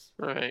times.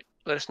 All right.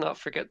 Let us not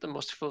forget the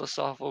most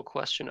philosophical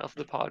question of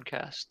the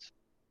podcast.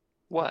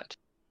 What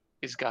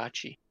is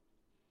Gachi?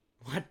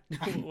 What?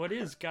 What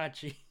is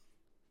Gachi?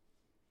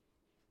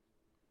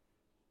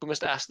 We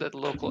must ask that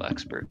local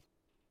expert.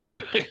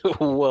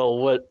 Well,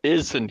 what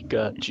isn't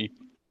Gachi?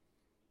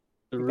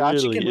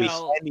 Gotcha Really can be is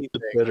Well, anything.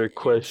 the better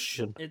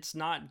question. It's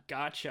not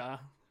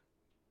gotcha.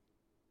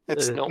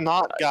 It's Nope.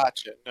 not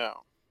gotcha. No.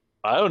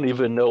 I don't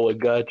even know what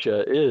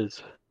Gacha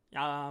is.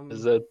 Let's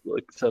Is that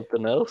like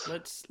something else?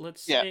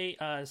 let's Yeah.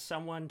 say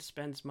someone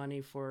spends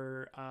money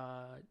for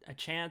a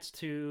chance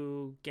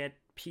to get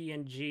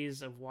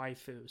PNGs of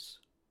waifus.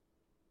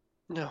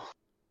 No.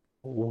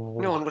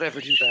 No one would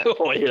ever do that.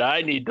 Wait,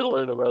 I need to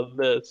learn about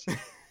this.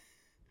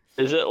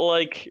 Is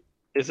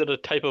it a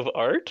type of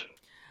art?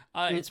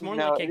 It's more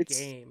No, like a it's-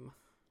 game.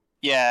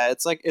 Yeah,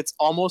 it's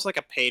almost like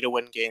a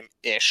pay-to-win game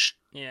ish.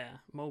 Yeah,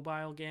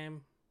 mobile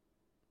game.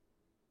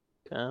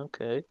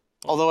 Okay.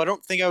 Although I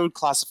don't think I would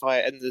classify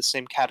it in the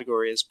same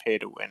category as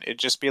pay-to-win. It'd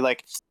just be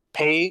like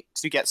pay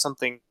to get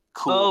something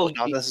cool, Oh,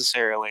 not y-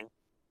 necessarily.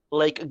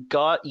 Like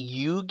got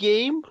you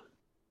game?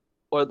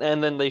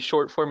 And then they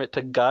short form it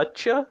to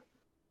gotcha?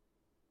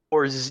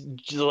 Or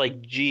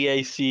like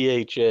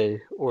GACHA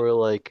or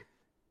like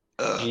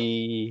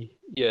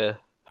yeah.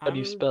 How do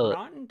you spell it?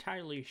 I'm not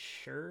entirely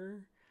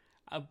sure,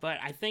 but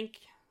I think.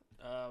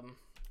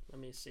 Let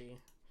me see.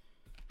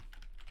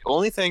 The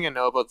only thing I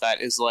know about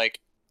that is like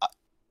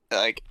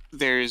like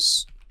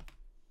there's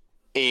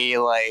a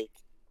like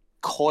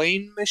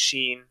coin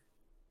machine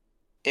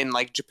in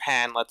like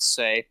Japan, let's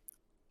say,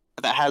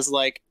 that has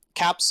like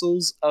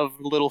capsules of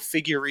little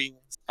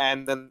figurines,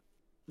 and then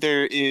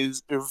there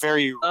is a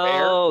very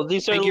rare. Oh,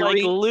 these are like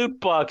figurines. loot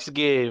box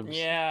games.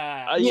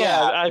 Yeah.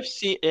 Yeah. I've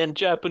seen in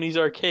Japanese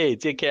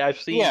arcades. Okay, I've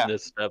seen Yeah.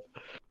 this stuff.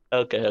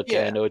 Okay,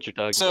 Yeah. I know what you're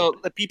talking So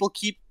about. the people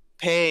keep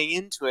paying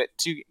into it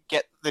to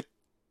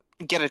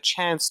get a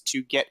chance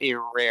to get a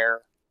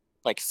rare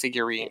like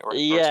figurine or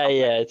Yeah, something.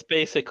 it's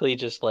basically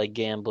just like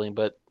gambling,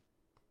 but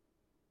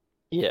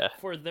yeah.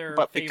 For their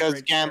But because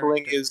favorite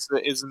gambling character.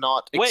 is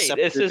not Wait,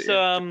 accepted this is, in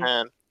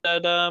Japan.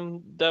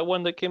 That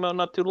one that came out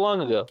not too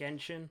long ago.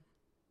 Genshin.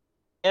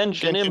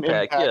 Engine Genshin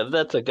Impact. Impact. Yeah,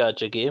 that's a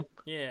gotcha game.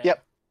 Yeah.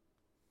 Yep.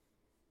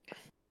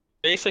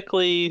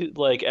 Basically,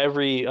 like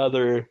every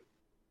other,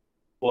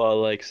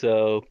 well, like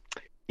so,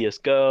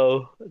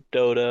 CS:GO,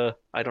 Dota.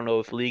 I don't know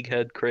if League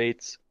had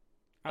crates.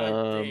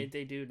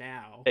 They do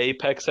now.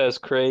 Apex has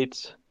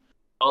crates.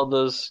 All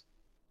those.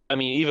 I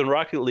mean, even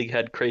Rocket League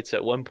had crates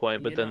at one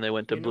point, but then they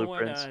went to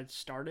Blueprints. What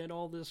started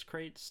all this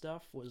crate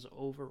stuff was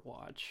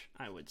Overwatch,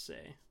 I would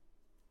say.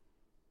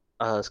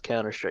 It's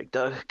Counter-Strike,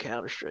 Doug.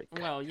 Counter-Strike.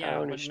 Well, yeah,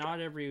 but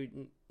Counter-Strike.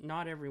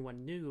 not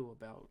everyone knew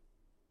about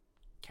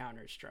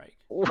Counter-Strike.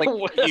 Like,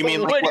 you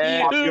mean like what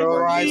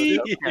popularized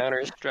it?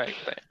 Counter-Strike.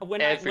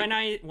 When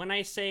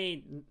I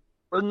say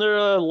Wasn't there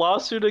a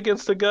lawsuit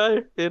against a guy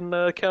in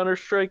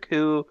Counter-Strike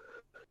who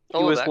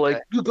he was that like,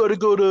 guy. you gotta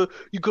go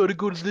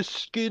to this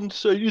skin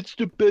site. It's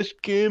the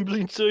best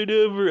gambling site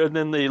ever. And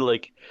then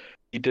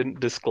he didn't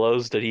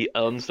disclose that he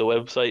owns the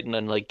website, and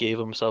then like gave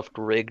himself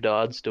rigged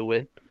odds to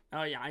win.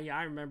 oh yeah,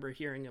 I remember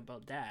hearing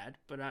about that,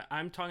 but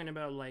I'm talking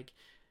about like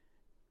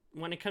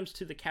when it comes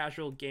to the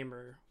casual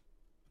gamer,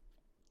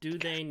 do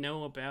they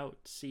know about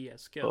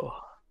CS:GO? Oh,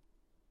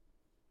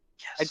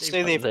 I'd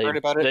say they've They- heard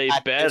about it they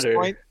at this better.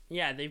 point.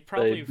 Yeah, they've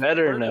probably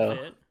better heard know. of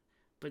it,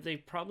 but they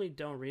probably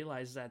don't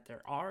realize that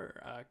there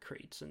are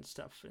crates and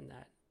stuff in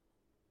that.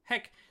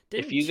 Heck,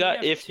 didn't you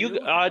got- if you TF2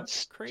 got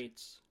have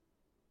crates?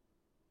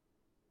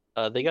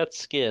 They got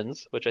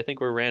skins, which I think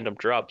were random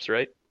drops,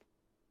 right?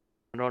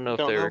 I don't know if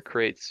Don't they know. were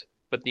crates,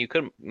 but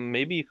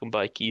maybe you can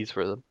buy keys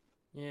for them.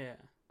 Yeah.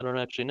 I don't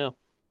actually know.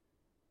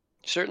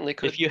 Certainly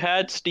could. If you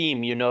had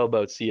Steam, you know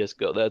about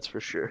CS:GO, that's for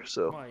sure.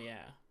 So, Well,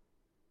 yeah.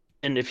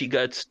 and if you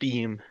got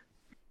Steam,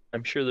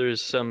 I'm sure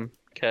there's some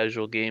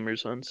casual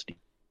gamers on Steam.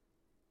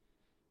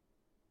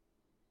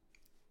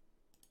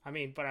 I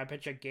mean, but I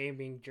bet you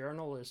gaming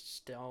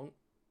journalists don't.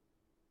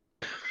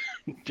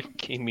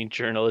 Gaming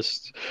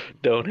journalists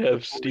don't have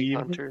Bully Steam.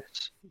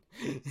 Hunters.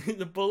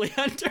 The bully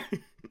hunter.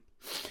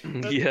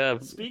 Yeah,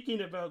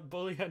 Speaking about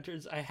bully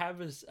hunters, I have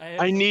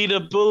I need a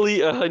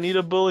bully. I need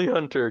a bully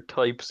hunter.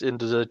 Types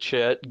into the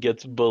chat,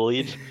 gets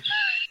bullied.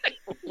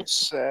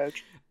 Sad.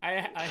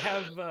 I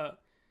have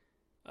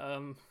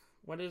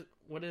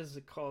what is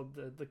it called,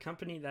 the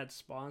company that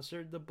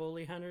sponsored the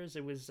bully hunters?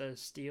 It was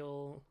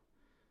Steel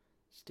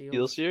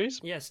Series?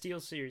 Yeah, Steel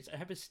Series. I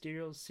have a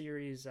Steel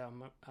Series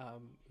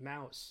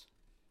mouse,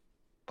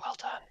 Well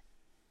done.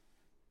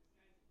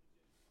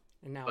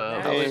 and now Wow.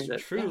 that How is is it?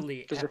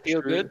 truly Does it epic.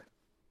 feel good?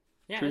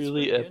 Yeah, it's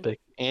Truly pretty good. epic.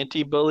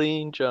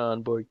 Anti-bullying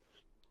John Borg.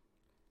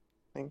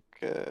 I think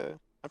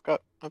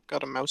I've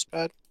got a mouse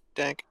pad.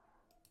 Dank.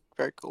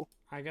 Very cool.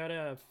 I got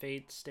a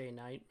Fate Stay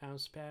Night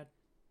mouse pad.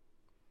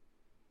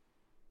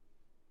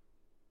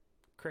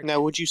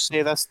 Now, would you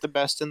say that's the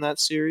best in that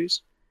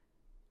series,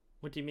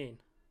 What do you mean?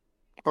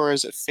 or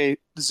is it Fate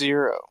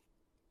Zero?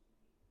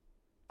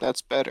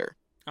 That's better.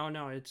 Oh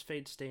no, it's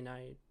Fate Stay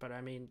Night, but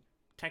I mean,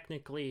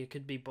 technically it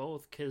could be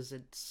both because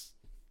it's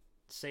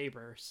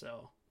Saber,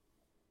 so.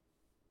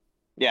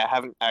 Yeah, I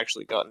haven't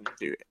actually gotten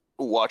to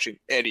watching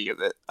any of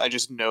it. I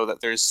just know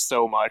that there's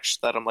so much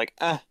that I'm like,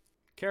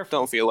 Careful.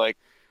 don't feel like.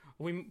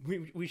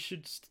 We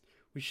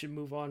should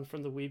move on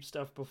from the Weeb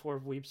stuff before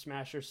Weeb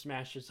Smasher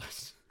smashes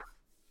us.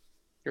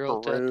 You're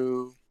all dead.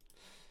 True.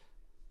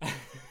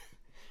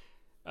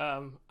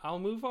 I'll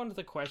move on to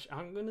the question.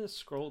 I'm gonna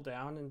scroll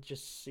down and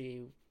just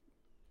see,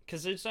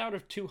 because it's out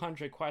of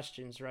 200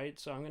 questions, right?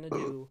 So I'm gonna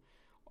do.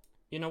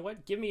 You know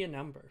what? Give me a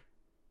number.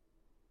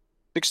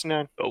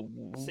 69. Oh,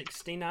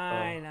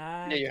 69.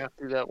 Yeah, you have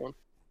to do that one.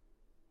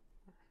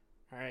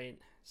 All right,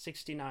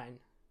 69.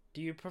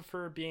 Do you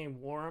prefer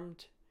being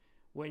warmed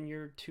when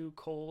you're too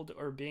cold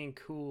or being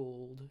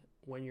cooled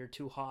when you're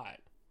too hot?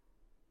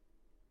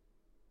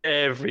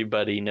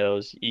 everybody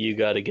knows you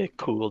gotta get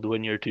cooled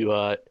when you're too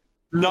hot.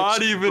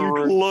 Not even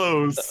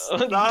close.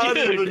 Not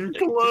Dude. even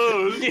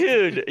close.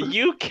 Dude,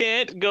 you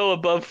can't go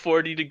above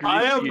 40 degrees.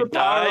 I have you the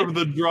power die, of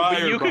the but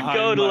dryer. you could behind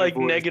go to my like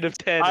voice. negative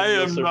 10 I and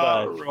you'll am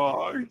survive. not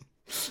wrong.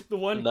 The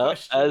one No,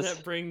 question as-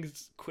 that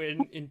brings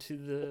Quinn into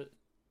the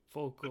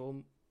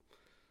vocal.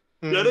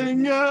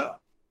 Getting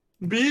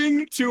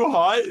being too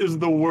hot is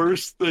the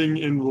worst thing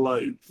in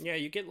life. Yeah,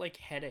 you get like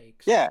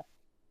headaches. Yeah.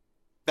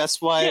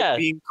 That's why Yeah.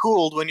 being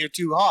cooled when you're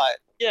too hot.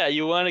 Yeah,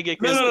 you want to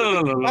get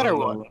No. better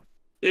one.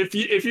 If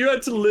you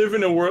had to live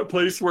in a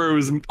place where it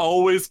was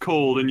always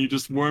cold and you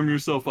just warm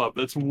yourself up,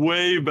 that's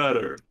way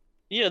better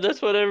Yeah,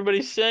 that's what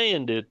everybody's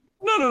saying, dude.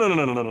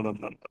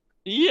 No.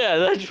 Yeah,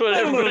 that's what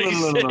everybody's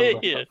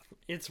saying.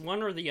 It's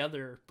one or the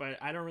other, but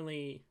I don't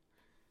really.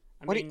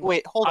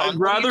 Wait, hold on. I'd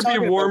what are you rather be talking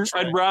about, warm.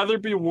 Trey? I'd rather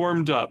be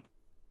warmed up.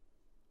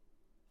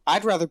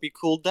 I'd rather be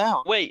cooled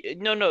down. Wait,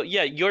 no,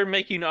 yeah, you're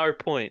making our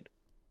point.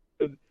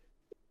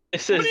 It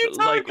says What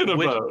are you talking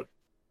about?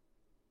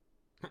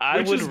 I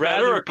Which would is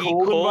better, rather a be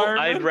cold cold.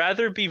 environment? I'd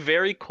rather be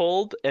very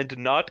cold and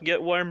not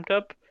get warmed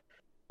up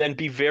than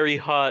be very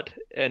hot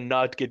and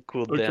not get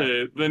cooled down.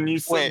 Okay, then you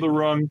said Wait. the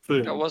wrong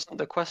thing. That wasn't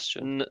the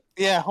question.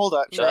 Yeah, hold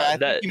on, Trey. I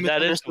that- think you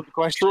that is- misunderstood the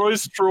question.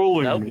 Troy's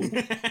trolling Nope.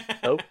 me.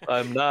 Nope,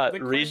 I'm not.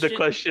 Read the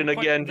question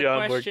again,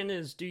 John. The question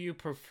is, do you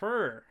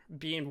prefer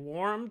being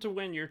warmed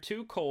when you're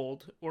too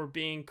cold or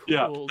being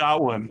Yeah, cooled that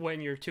one.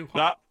 when you're too That.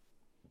 hot?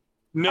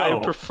 No.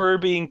 I prefer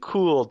being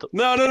cooled.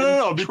 No,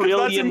 because that's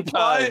trillion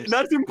implying times.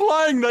 that's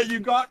implying that you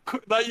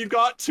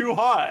got too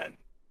hot.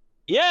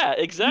 Yeah,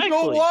 You exactly.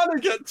 don't want to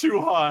get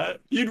too hot.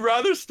 You'd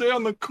rather stay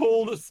on the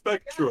cold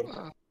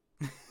spectrum.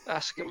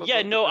 Ask him. Yeah,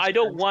 about no, the I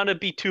don't question. want to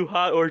be too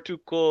hot or too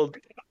cold.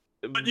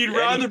 But you'd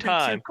rather be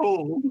anytime. too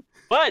cold.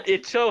 But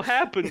it so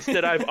happens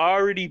that I've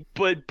already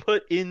been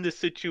put in the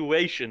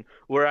situation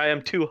where I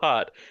am too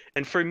hot.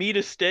 And for me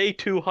to stay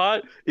too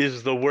hot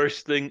is the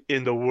worst thing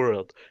in the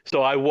world.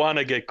 So I want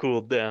to get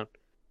cooled down.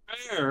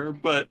 Fair,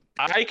 but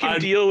I can I'd-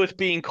 deal with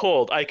being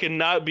cold. I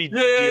cannot be deal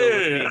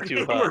yeah. with being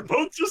too We're hot.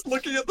 both just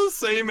looking at the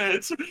same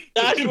answer.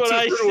 That's in what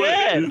I different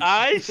said. ways.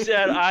 I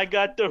said I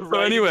got the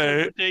right anyway,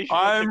 interpretation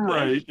of I'm the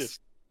right.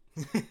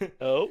 question.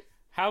 Oh,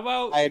 How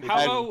about I'd-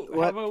 how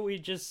what? about we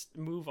just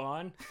move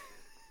on?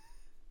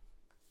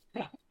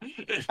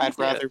 I'd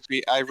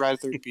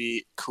rather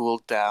be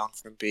cooled down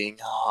from being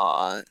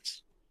hot.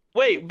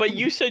 wait, but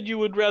you said you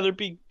would rather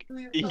be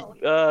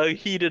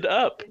heated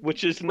up,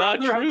 which is not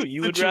Rather have true. the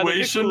You would rather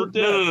get situation- cooled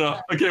down. No.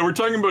 Okay, we're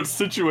talking about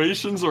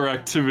situations or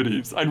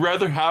activities. I'd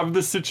rather have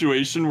the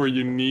situation where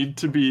you need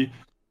to be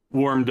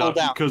warmed Cool up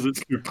down. because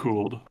it's too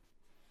cold.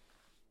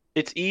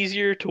 It's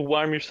easier to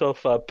warm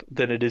yourself up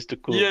than it is to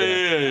cool down.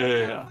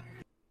 Yeah.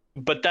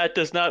 But that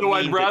does not So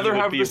mean I'd rather that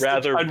you have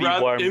would this.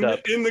 be warmed in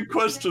up. in the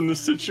question, the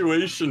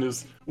situation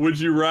is: would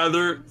you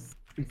rather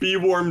be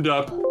warmed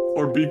up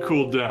or be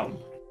cooled down?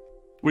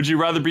 Would you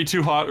rather be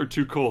too hot or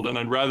too cold? And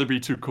I'd rather be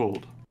too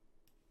cold.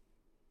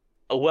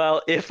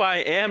 Well, if I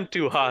am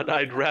too hot,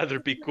 I'd rather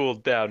be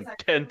cooled down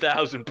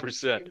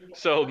 10,000%.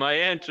 So my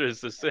answer is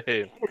the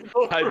same.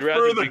 I'd Prefer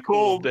rather the be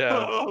cooled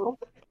down.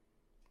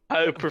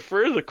 I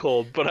prefer the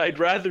cold, but I'd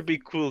rather be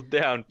cooled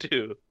down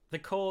too. The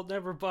cold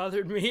never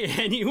bothered me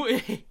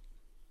anyway.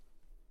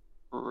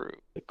 Rude.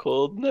 The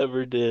cold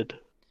never did.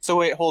 So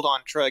wait, hold on,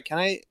 Troy. Can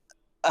I?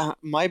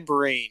 My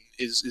brain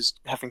is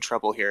having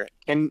trouble here.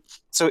 If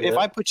Yeah.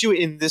 I put you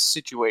in this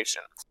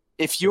situation,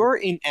 if you're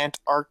in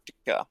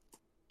Antarctica,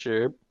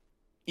 Sure.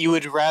 you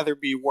would rather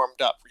be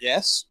warmed up,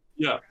 yes?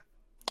 Yeah.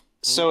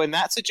 So in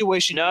that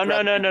situation, No. you'd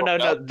rather be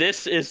warmed up.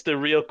 This is the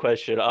real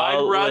question. I'd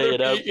I'll lay rather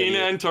it out for be in you.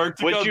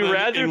 Antarctica Would you than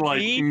rather in like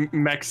be-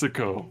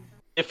 Mexico.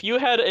 If you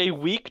had a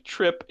week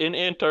trip in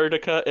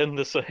Antarctica and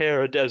the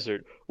Sahara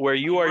Desert, where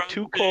you I'd are rather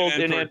too be in cold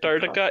in Antarctica.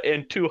 Antarctica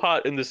and too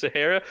hot in the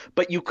Sahara,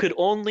 but you could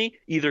only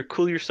either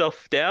cool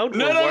yourself down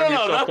No, or no, warm no, no,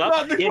 yourself that's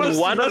up not the in question.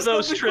 one of That's not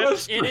those the trips,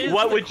 question. It is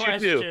what the would you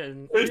do?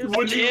 question. It's It is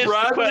would the you is the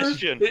rather?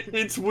 question.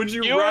 It's would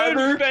you You're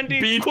rather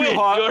spending be quit. too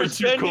hot You're or too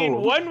spending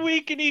cold? 1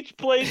 week in each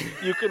place.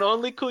 You can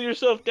only cool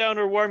yourself down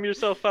or warm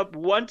yourself up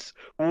once.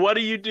 What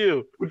do?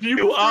 Do you prefer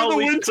the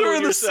always winter cool or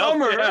the yourself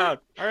summer? down.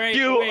 All right.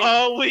 You wait.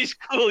 always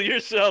cool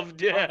yourself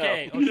down.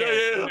 Okay.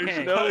 Yeah,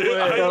 Okay. no way.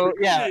 So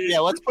yeah,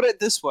 let's put it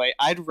this way.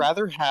 I'd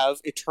rather have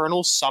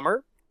eternal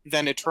summer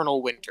than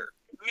eternal winter.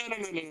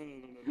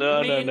 No,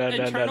 I mean, no.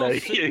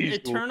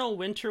 eternal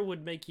winter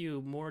would make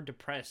you more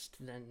depressed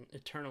than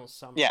eternal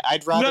summer. Yeah,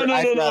 I'd rather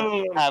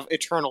No. have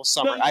eternal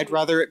summer. No. I'd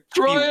rather it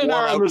be Troy warm and I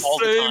are on out the all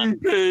the time. same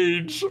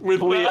page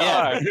with We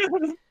that.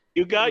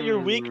 You got your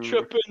week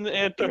trip in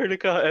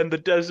Antarctica and the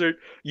desert.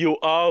 You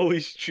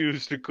always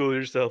choose to cool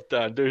yourself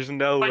down. There's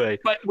no way.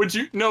 But would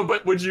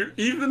you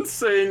even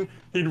saying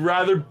he'd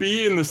rather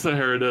be in the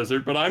Sahara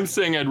Desert? But I'm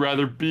saying I'd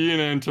rather be in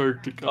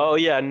Antarctica. Oh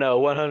yeah, no,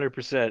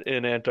 100%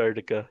 in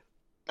Antarctica.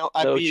 No,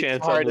 I'd No be in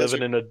chance Sahara I'm living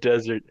Desert. in a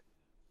desert.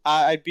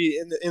 I'd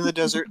be in the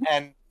desert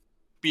and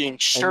being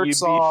And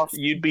shirts off.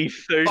 you'd be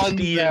thirsty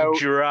buns and out.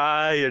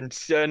 dry and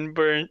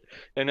sunburnt,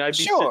 and I'd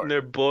be Sure. sitting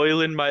there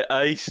boiling my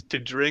ice to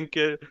drink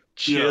it,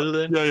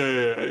 chilling.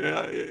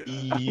 Yeah.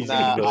 Easy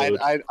Nah, mode.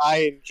 I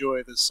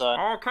enjoy the sun.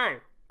 Okay.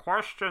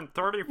 Question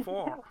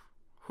 34.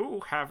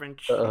 Who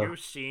haven't Uh-oh. you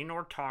seen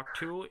or talked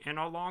to in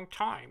a long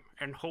time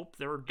and hope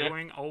they're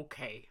doing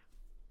okay?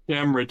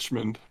 Cam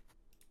Richmond.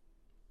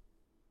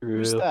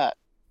 Who's Real. that?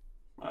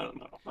 I don't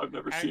know. I've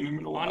never seen him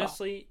in a while.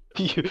 Honestly,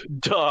 You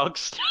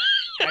dogs.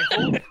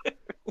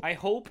 I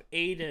hope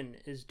Aiden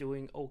is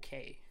doing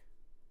okay.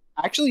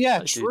 Actually, yeah, I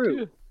do true.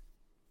 too.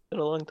 Been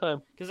a long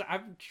time. Because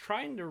I'm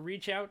trying to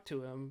reach out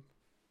to him,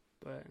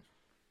 but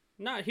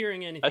not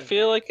hearing anything. I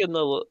feel back. like in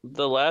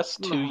the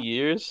last 2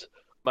 years,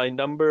 my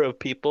number of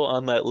people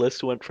on that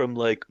list went from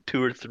like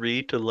 2 or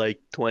 3 to like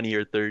 20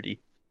 or 30.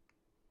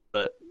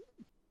 But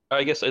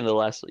I guess in the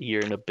last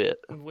year and a bit.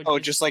 Would Oh,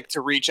 you, just like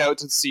to reach out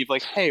to see,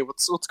 like, hey,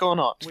 what's going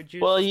on? would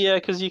you? Well, yeah,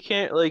 because you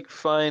can't like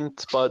find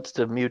spots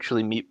to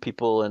mutually meet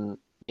people and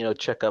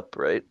check up,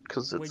 right?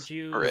 Because Would it's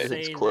you Right.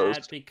 say it's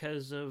closed. that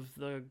because of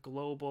the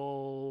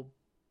global?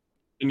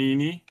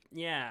 Panini.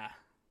 Yeah.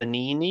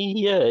 Panini,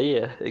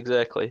 yeah,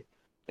 exactly.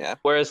 Yeah.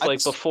 Whereas I'd like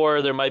s-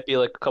 before, there might be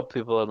like a couple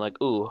people I'm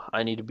like, ooh,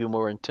 I need to be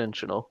more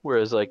intentional.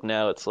 Whereas like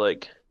now, it's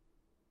like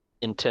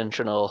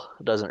intentional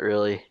doesn't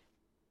really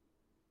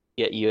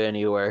get you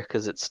anywhere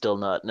because it's still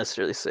not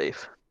necessarily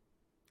safe.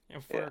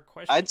 And for Yeah. a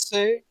question, I'd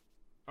say,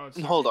 oh,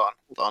 sorry. hold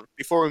on,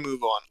 before we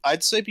move on,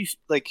 I'd say,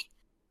 like,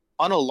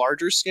 on a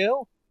larger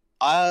scale,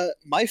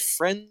 my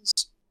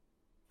friends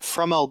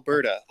from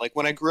Alberta, like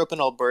when I grew up in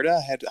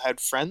Alberta, I had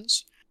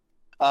friends,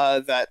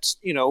 that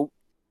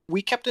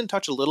we kept in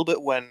touch a little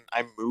bit when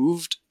I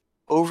moved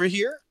over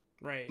here,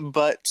 Right.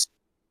 but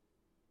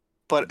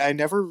I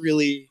never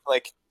really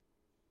like.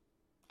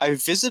 I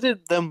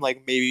visited them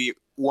like maybe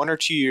 1 or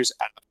 2 years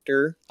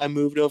after I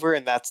moved over,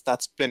 and that's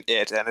been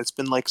it. And it's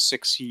been like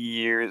 6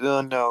 years.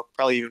 Oh no,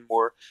 probably even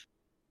more.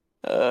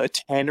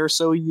 10 or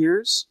so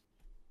years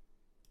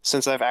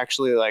since I've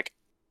actually like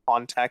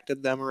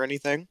contacted them or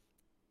anything.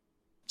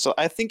 So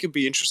I think it'd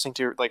be interesting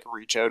to like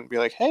reach out and be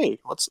like, "Hey,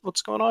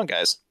 what's going on,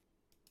 guys?"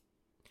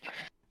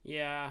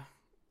 Yeah.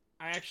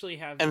 I actually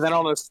have. And the then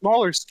on same- a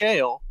smaller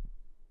scale,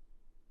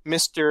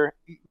 Mister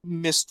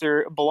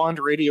Blonde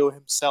Radio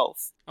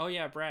himself. Oh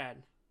yeah,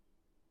 Brad.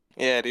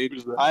 Yeah, dude.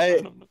 Who's that?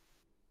 I don't know.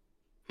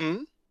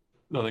 Hmm?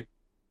 Nothing.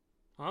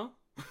 Huh?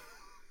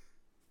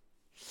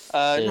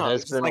 It no,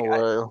 has it's been like a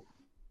while.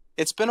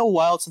 it's been a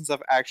while since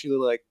I've actually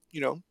like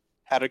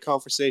had a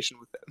conversation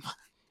with him,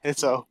 and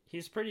so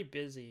He's pretty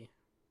busy.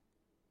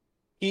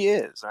 he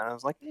is, and I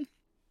was like,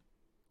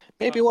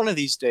 maybe Uh, one of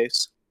these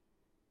days.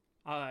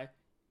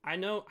 I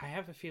know. I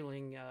have a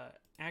feeling.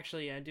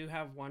 Actually, I do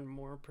have one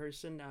more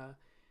person.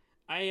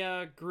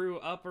 I grew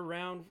up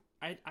around.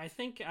 I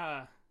think.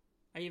 I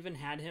even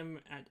had him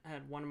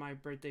at one of my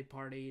birthday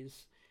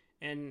parties,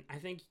 and I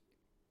think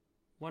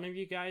one of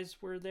you guys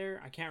were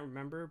there. I can't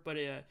remember, but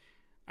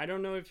I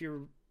don't know if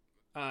you're.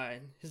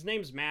 His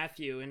name's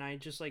Matthew, and I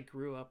just like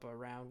grew up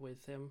around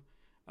with him,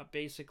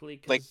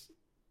 basically Like, because.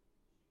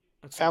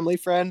 Family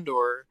friend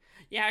or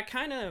Yeah,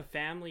 kind of a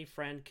family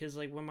friend, because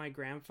like when my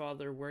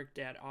grandfather worked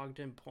at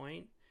Ogden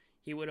Point,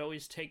 he would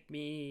always take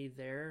me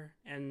there,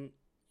 and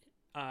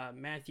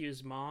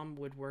Matthew's mom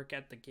would work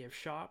at the gift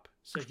shop,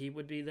 so he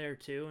would be there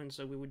too, and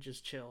so we would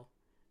just chill.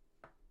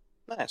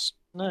 nice.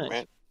 Nice.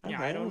 Alright. Yeah, I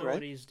Alright, don't know alright.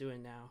 what he's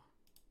doing now.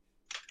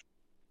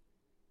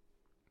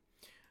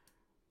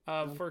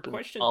 For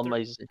question All thir-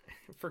 my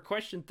for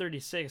question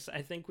 36,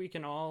 I think we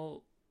can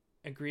all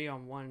agree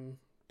on one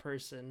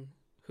person.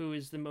 Who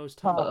is the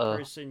most humble Uh-oh.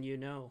 person you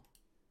know?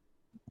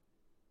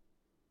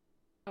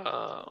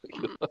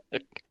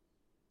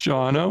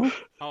 Jono.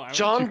 Oh, I was-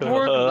 John God.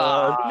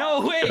 Borgla.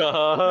 No wait,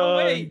 no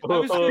wait, I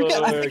was I gonna-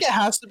 think, I think it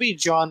has to be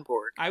John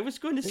Borg. I was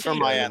going to say From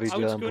my I end. was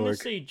John going to Borg.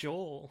 say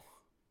Joel.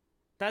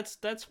 That's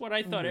what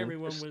I thought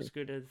everyone was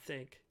Interesting. going to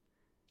think.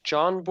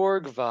 John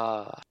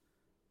Borgva.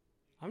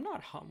 I'm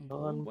not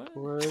humble. On What?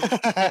 board.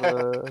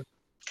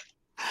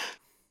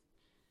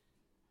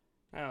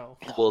 Oh,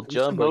 Well, Who's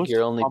John the Borg, most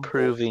you're only humble?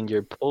 proving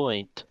your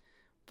point.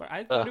 but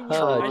I thought it was.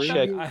 Aha, I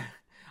check- thought,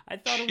 I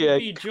thought it would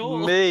be Joel.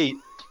 Checkmate.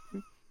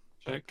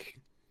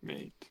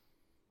 Checkmate.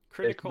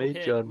 Critical Checkmate,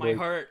 hit. John My Borg.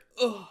 heart.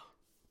 Ugh.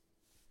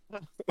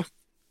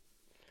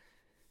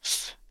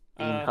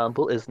 Being Uh,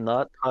 humble is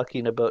not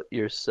talking about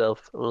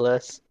yourself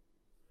less,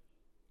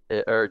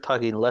 or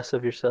talking less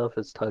of yourself.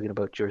 It's talking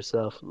about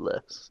yourself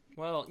less.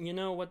 well, you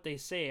know what they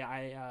say.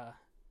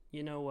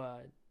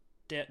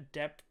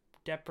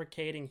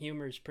 Deprecating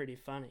humor is pretty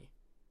funny.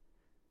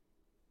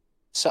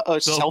 So,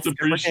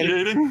 self-deprecating.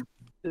 Self-depreciating.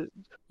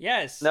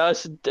 Yes. No,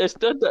 it's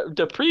not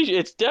depreciate.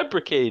 It's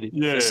deprecating.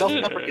 Yeah.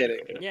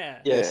 Self-deprecating.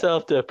 Yeah. Yeah, Yeah.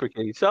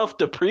 self-deprecating,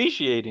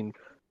 self-depreciating.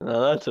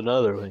 No, that's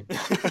another thing.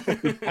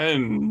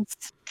 Depends.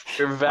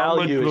 Your How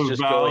much value of is a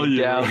just going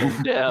value? down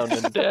and down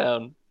and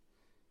down.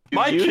 You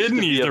My used to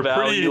kidneys be a are pretty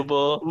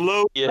valuable.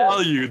 low Yeah.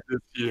 value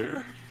this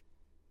year.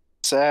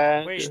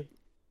 Sad. Wait.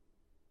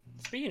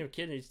 Speaking of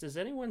kidneys, does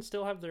anyone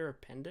still have their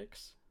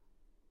appendix?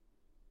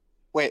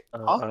 Wait,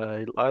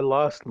 huh? I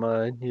lost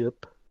mine.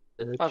 Yep.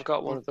 I've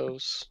got one of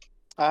those.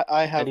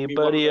 I have. me one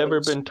Anybody of ever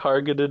those. been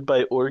targeted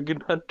by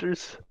organ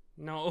hunters?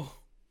 No.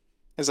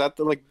 Is that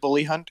the like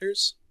bully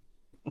hunters?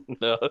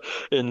 No.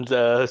 In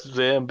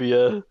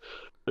Zambia,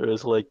 there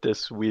was like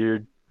this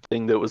weird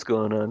thing that was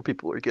going on.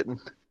 People were getting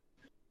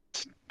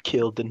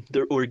killed and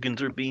their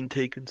organs were being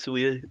taken, so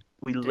we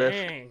left.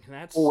 Dang,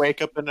 that's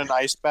Wake up in an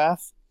ice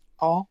bath,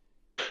 Paul?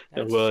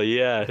 that's- Well,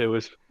 yeah, it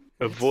was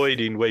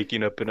avoiding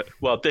waking up in a.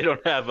 Well, they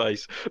don't have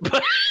ice,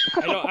 but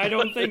I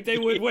don't think they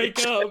would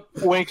wake up.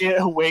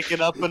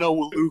 Waking up in a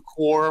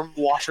lukewarm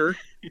water.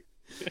 You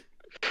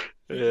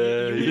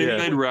think yeah.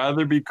 they'd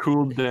rather be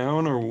cooled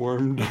down or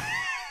warmed up?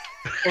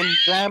 In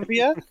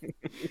Zambia,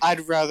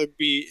 I'd rather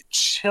be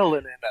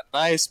chilling in a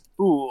nice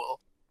pool.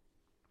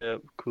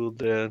 Yep, cool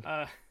down.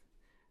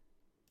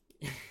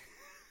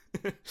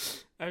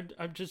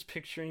 I'm just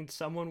picturing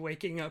someone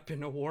waking up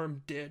in a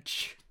warm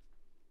ditch.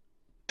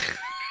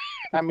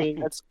 I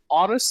mean, it's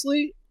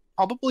honestly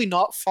probably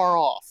not far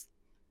off.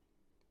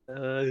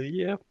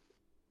 Yeah.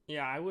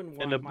 Yeah, I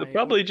wouldn't And want my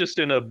probably just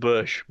in a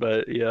bush,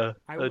 but yeah,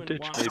 I a wouldn't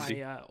ditch want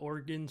maybe. my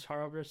organs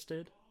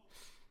harvested.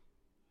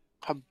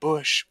 A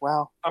bush,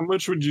 wow. How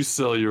much would you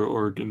sell your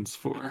organs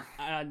for?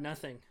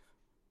 Nothing.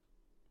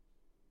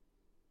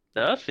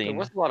 They're Nothing.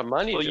 worth a lot of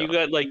money, Well, John. you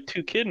got like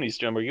 2 kidneys,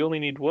 Jumper. You only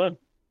need 1.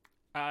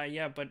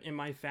 Yeah, but in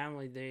my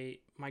family,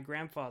 my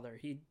grandfather,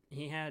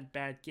 he had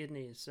bad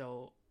kidneys,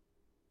 so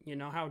you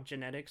know how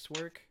genetics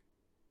work?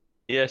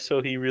 Yeah,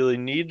 so he really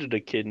needed a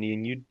kidney,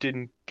 and you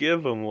didn't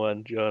give him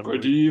one, John. Or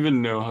do you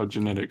even know how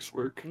genetics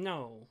work?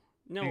 No.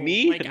 No,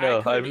 Me? like No,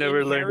 I could I've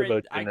never learned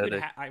inherit, about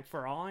genetics.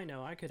 for all I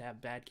know, I could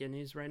have bad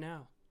kidneys right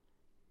now.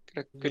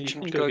 You Good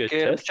can to go get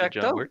get 'em tested, checked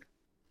John. out. Ward.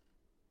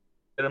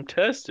 Get them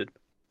tested.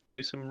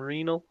 Do some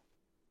renal.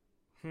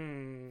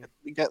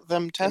 Get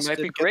them tested.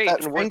 be Get great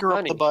that and worth finger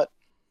up the money. butt.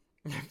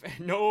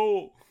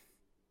 No.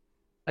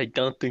 I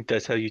don't think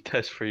that's how you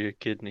test for your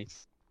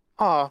kidneys.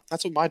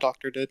 That's what my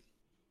doctor did.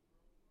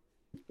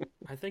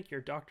 I think your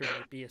doctor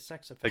might be a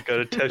sex I offender. got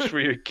a test for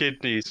your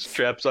kidneys.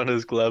 Straps on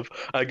his glove.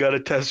 I got a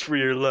test for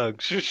your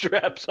lungs.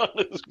 Straps on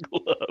his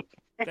glove.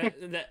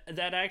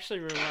 that actually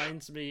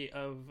reminds me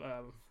of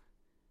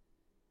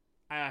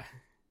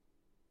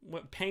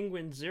what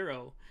Penguin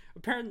Zero.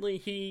 Apparently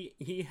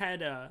he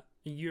had a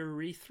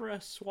urethra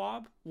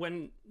swab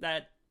when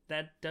that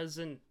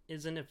isn't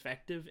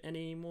effective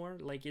anymore.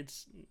 Like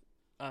it's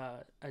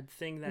a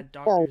thing that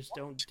doctors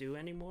don't do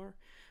anymore.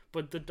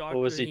 But the doctor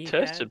What was he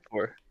tested had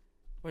for?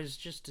 was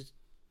just to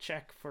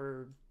check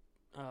for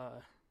I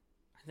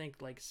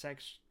think like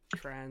sex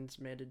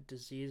transmitted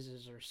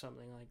diseases or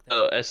something like that.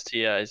 Oh,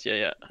 STIs.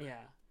 Yeah. Yeah,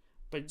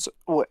 but So,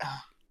 well,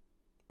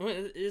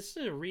 it's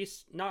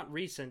not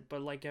recent,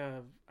 but like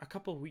a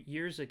couple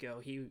years ago,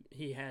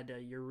 he had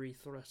a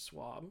urethra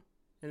swab,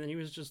 and then he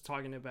was just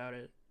talking about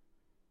it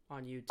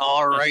on YouTube.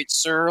 all right,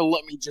 sir.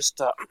 Let me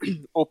just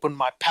open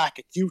my pack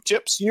of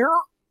Q-tips here.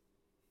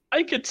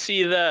 I could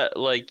see that,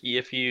 like,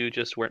 if you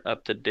just weren't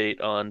up to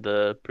date on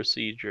the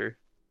procedure.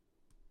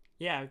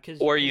 Yeah, because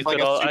Or you Like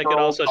could. a I super could old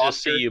also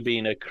just see doctor. you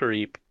being a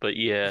creep. But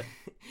yeah,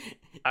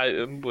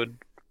 I would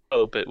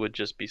hope it would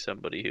just be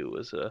somebody who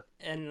was a.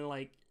 and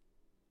like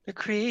The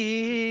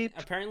creep.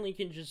 apparently you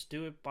can just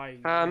do it by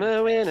I'm urine a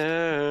test.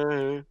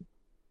 winner.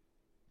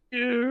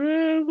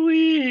 You're a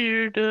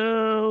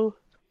weirdo.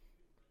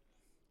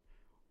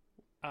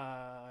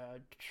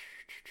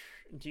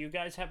 Do you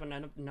guys have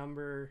a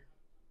number?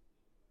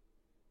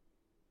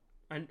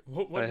 And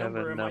what I have a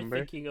number am I number.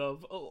 thinking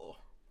of? Oh,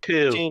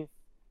 2. 15.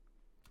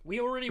 we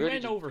already Where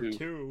went did you over do?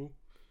 2.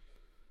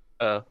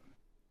 Oh.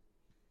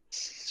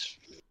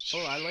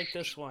 Oh, I like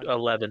this one.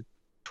 11.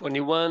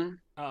 21.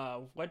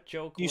 What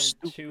joke You went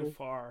too stupid.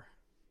 far?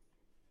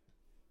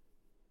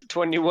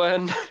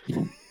 21.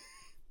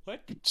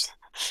 What?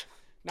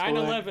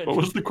 9/11. What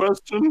was the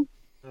question?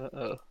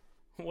 Uh-oh.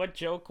 What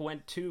joke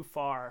went too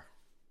far?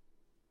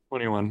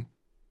 21.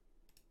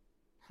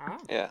 Huh?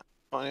 Yeah,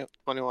 20,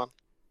 21.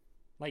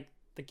 Like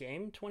the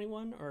game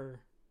 21 or?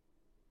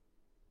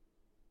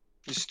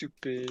 You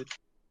stupid.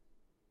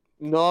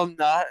 No, I'm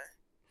not.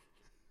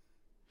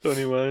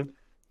 21.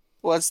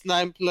 What's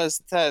 9 plus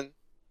 10?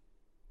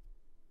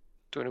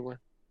 21.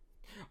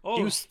 Oh,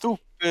 You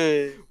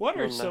stupid. what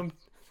are no.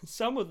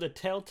 some of the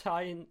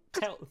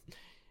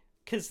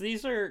because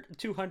these are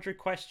 200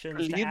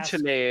 questions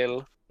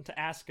Nail. to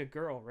ask a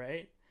girl,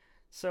 right?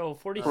 So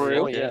 46,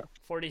 Oh, yeah.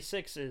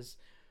 46 is,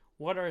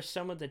 what are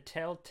some of the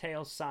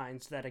telltale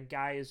signs that a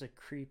guy is a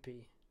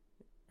creepy,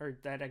 or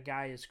that a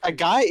guy is A creepy?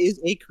 guy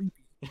is a creepy.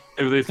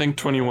 If they think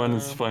 21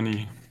 is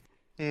funny.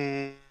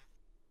 They're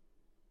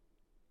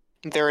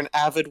an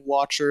avid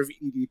watcher of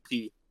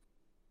EDP.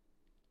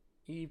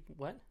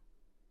 What?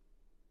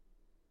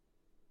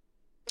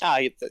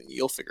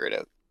 You'll figure it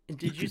out.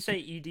 Did you say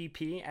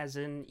EDP as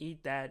in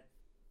eat that?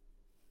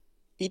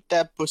 Eat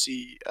that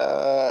pussy.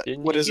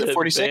 Didn't What you is it? get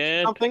 46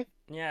 banned? something?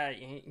 Yeah,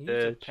 he's a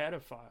Bitch.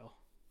 pedophile.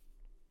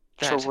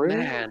 That True.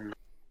 man.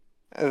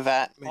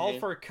 That man. All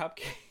for a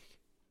cupcake.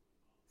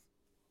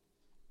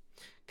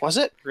 Was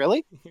it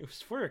really? It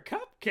was for a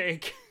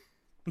cupcake.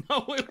 No,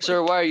 it was...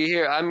 Sir, why are you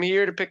here? I'm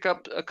here to pick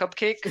up a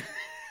cupcake.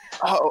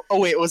 Oh,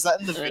 wait, was that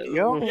in the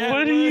video? Yeah,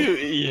 What it are you?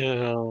 was.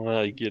 Yeah, oh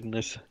my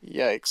goodness.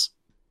 Yikes.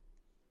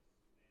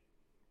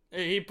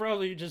 He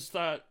probably just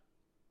thought,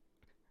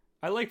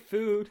 I like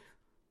food.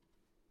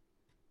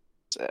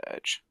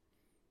 Edge.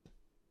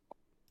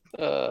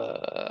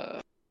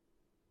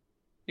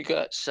 You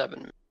got 7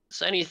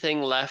 minutes.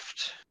 Anything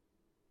left?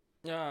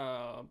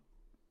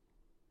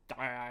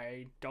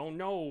 I don't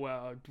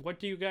know. What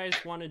do you guys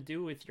want to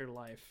do with your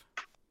life?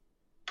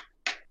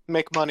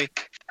 Make money.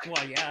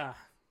 Well, yeah.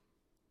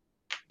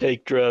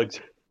 Take drugs.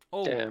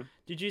 Oh, Damn.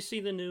 did you see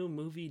the new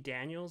movie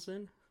Daniel's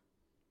in?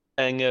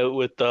 Hang out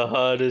with the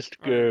hottest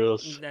Or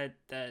girls.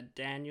 That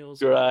Daniel's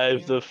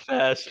Drive in? the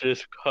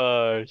fastest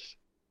cars.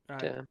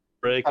 Damn.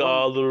 Break I don't-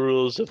 all the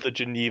rules of the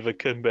Geneva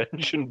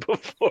Convention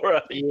before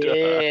I die.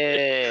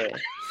 Yeah.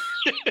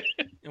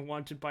 And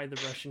wanted by the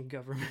Russian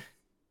government.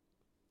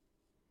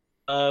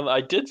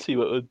 I did see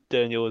what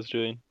Daniel was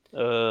doing.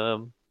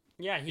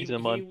 Yeah, He's he's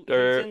in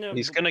a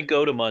he's gonna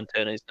go to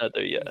Montana. He's not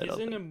there yet. I he's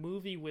don't in a think.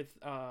 movie with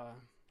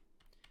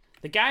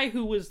the guy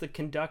who was the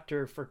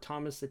conductor for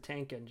Thomas the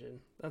Tank Engine.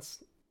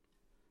 That's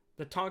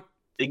the talk.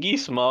 Iggy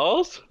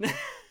Smalls?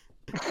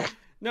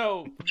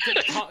 No,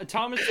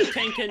 Thomas the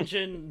Tank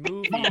Engine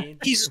movie.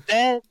 He's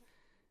dead.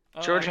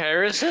 George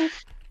Harrison?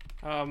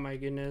 Oh my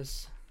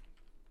goodness.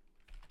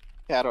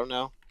 Yeah, I don't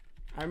know.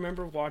 I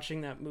remember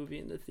watching that movie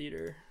in the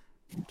theater.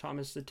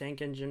 Thomas the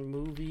Tank Engine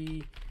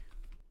movie.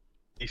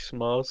 Iggy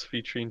Smalls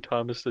featuring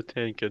Thomas the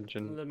Tank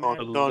Engine. The Dun, man-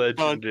 A dun,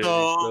 legendary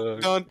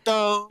dun, song.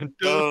 dun,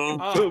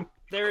 dun,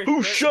 dun.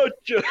 Who shot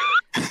you?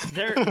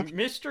 Their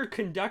Mr.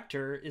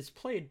 Conductor is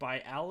played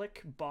by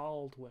Alec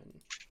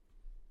Baldwin.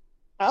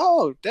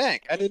 Oh, dang.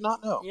 I did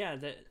not know. Yeah,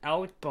 that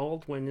Alec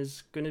Baldwin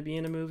is going to be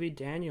in a movie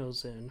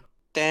Daniel's in.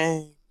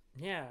 Dang.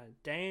 Yeah,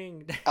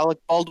 dang. Alec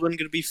Baldwin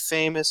gonna be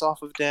famous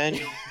off of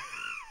Daniel.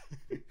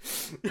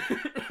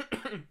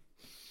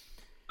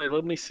 Wait,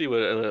 let me see what.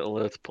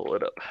 Let's pull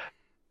it up.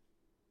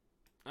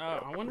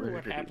 I wonder Where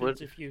what did he-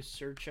 happens if you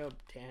search up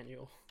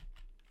Daniel.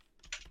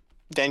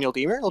 Daniel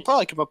Deemer? He'll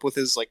probably come up with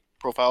his like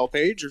profile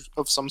page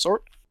of some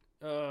sort.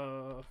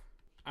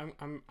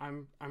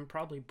 I'm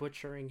probably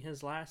butchering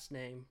his last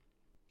name.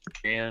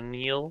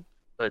 Daniel.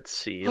 Let's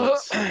see.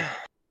 Let's see.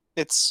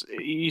 It's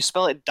you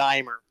spell it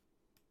Dimer.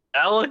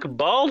 Alec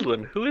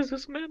Baldwin. Who is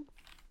this man?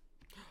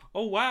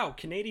 Oh wow,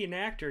 Canadian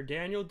actor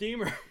Daniel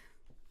Deemer.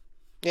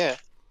 Yeah.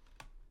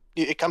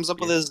 It comes up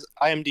with his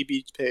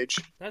IMDb page.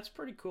 That's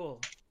pretty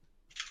cool.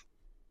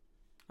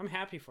 I'm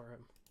happy for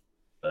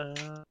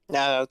him.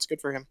 Nah, it's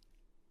good for him.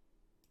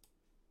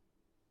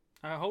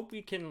 I hope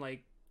we can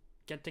like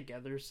get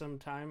together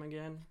sometime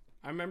again.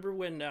 I remember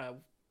when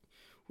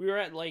we were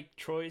at like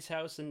Troy's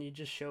house and he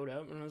just showed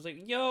up and I was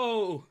like,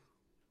 "Yo!"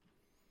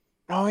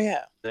 Oh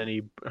yeah. Then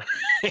he,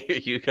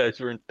 you guys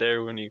weren't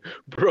there when he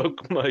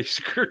broke my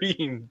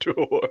screen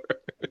door.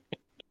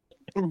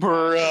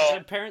 Bruh.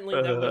 Apparently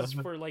that was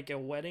for like a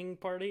wedding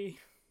party.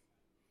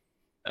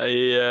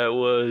 Yeah, it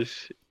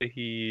was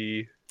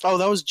he. Oh,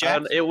 that was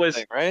Jack. It was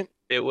thing, right?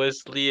 it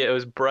was It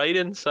was bright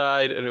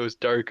inside and it was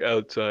dark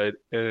outside,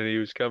 and he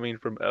was coming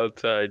from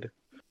outside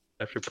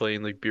after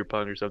playing like beer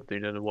pong or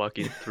something, and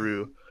walking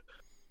through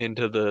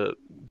into the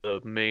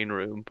main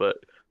room, but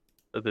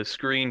the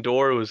screen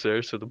door was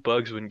there, so the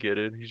bugs wouldn't get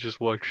in. He just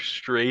walked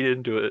straight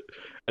into it,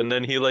 and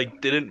then he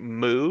like didn't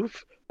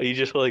move. He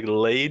just like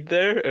laid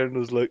there and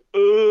was like,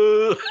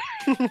 ugh.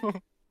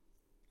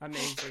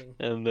 Amazing.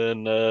 And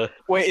then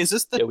Wait, is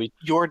this the yeah, we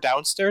your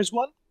downstairs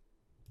one?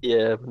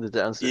 yeah the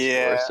downstairs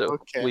Yeah, floor. So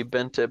okay. we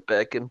bent it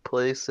back in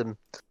place, and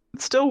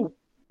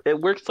it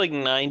works like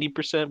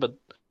 90%, but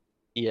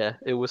yeah,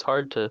 it was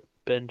hard to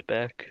bend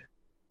back.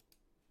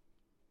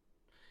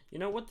 You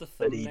know what the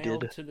But he thumbnail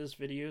did. to this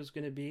video is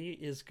gonna be?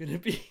 Is gonna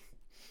be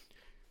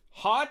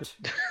hot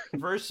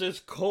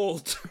versus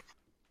cold.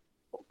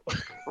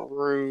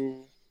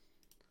 True.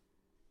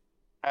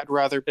 I'd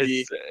rather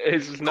be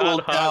It's not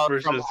cooled hot down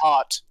versus from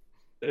hot.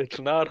 It's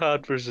not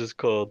hot versus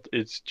cold.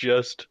 It's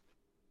just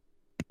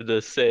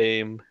the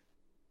same.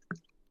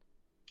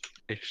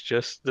 It's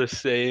just the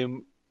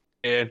same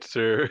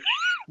answer,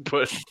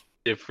 but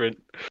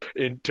different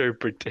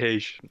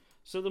interpretation.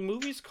 So the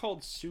movie's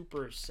called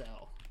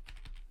Supercell.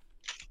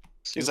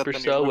 Is that the new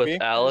Supercell movie?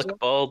 with Alec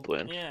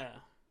Baldwin. Yeah.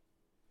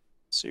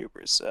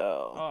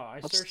 Supercell. Oh, I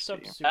Let's searched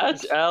up see.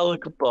 That's Supercell.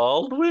 Alec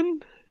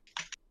Baldwin?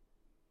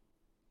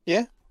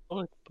 Yeah.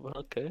 Oh,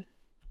 okay.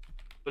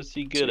 What's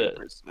he good at?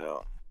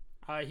 Supercell.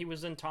 He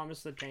was in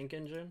Thomas the Tank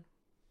Engine.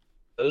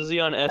 Is he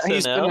on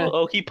He's been SNL? in-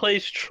 Oh, he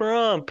plays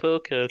Trump.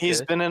 Okay.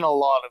 He's been in a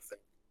lot of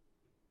things.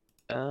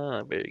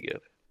 Ah, very good.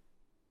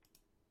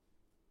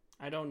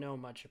 I don't know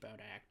much about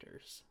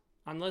actors,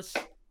 unless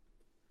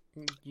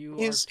you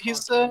He's- are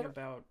he's, talking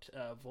about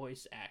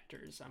voice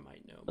actors. I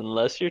might know.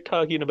 Unless you're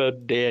talking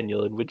about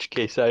Daniel, in which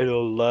case I know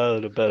a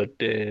lot about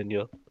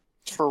Daniel.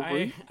 For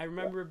real. I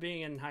remember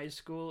being in high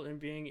school and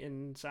being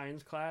in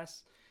science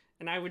class,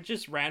 and I would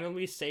just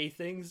randomly say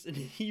things, and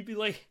he'd be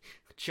like,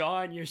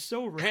 "John, you're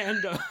so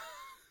random."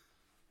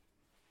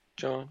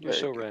 John, you're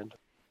so random.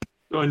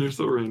 John, you're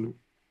so random.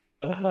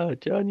 Ah,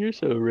 John, you're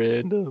so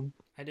random.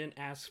 I didn't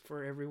ask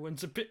for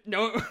everyone's opinion.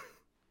 No.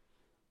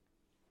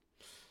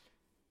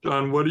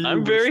 John, what do you?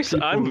 I'm wish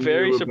people I'm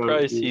very knew about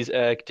surprised you? he's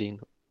acting.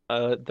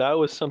 That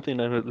was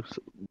something I did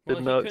Well,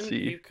 not he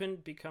see.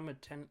 couldn't become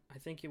I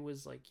think it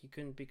was like he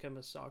couldn't become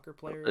a soccer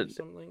player Uh, or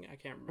something. I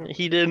can't remember.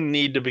 He didn't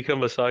need to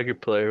become a soccer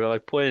player. My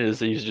point is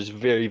that he's just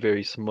very,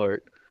 very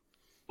smart.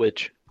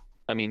 Which,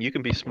 I mean, you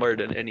can be smart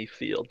in any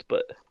field,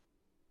 but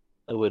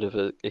I would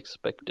have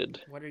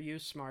expected. What are you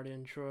smart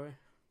in, Troy?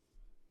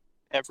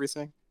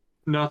 Everything.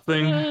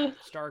 Nothing.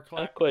 Starcraft.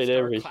 Not quite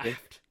everything.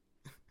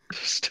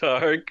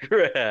 Starcraft.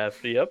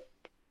 StarCraft, yep.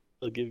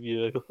 I'll give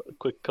you a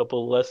quick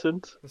couple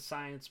lessons. The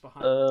science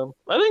behind it.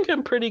 I think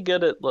I'm pretty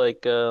good at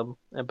like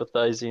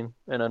empathizing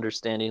and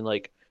understanding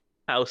like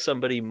how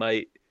somebody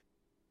might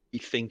be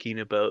thinking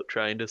about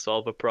trying to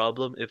solve a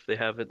problem if they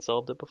haven't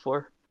solved it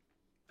before.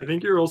 I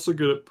think you're also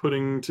good at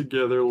putting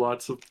together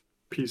lots of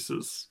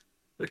pieces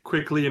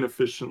quickly and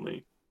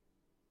efficiently.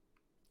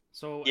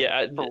 So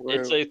Yeah,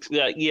 it's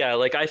yeah,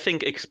 like I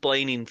think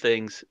explaining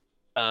things,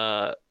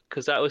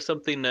 because that was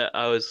something that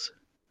I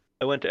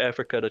went to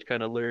Africa to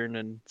kind of learn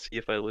and see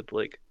if I would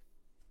like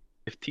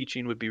if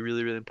teaching would be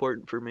really, really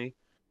important for me.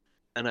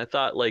 And I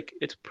thought like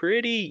it's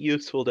pretty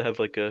useful to have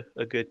like a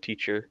good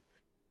teacher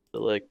to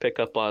like pick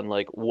up on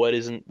like what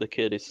isn't the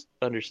kid is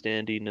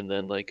understanding and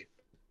then like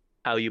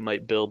how you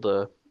might build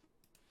a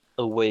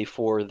way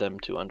for them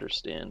to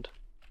understand.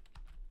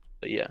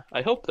 But yeah,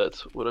 I hope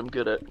that's what I'm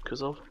good at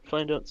because I'll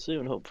find out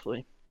soon,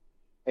 hopefully.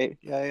 Hey,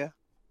 yeah.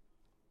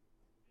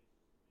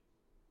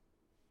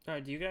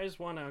 do you guys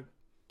want to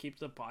keep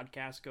the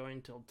podcast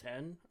going till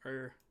 10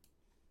 or?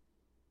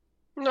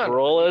 No,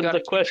 Roll you in gotta the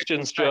keep it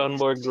questions, concise. John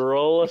Morgan.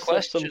 Roll us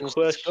up some Questions,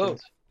 let's go.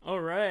 questions. All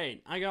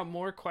right, I got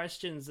more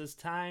questions this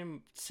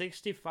time.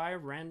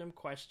 65 random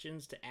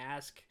questions to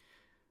ask.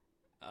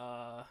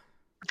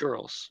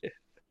 Girls.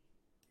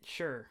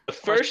 Sure. The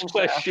first Questions to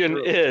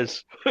question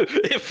is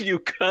if you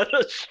cut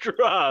a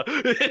straw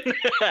in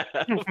half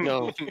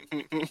No.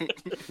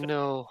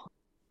 No.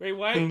 Wait,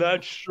 why? and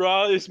that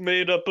straw is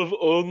made up of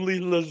only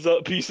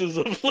pieces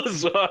of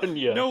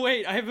lasagna. No,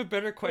 wait, I have a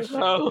better question.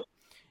 How?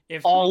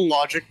 If All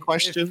logic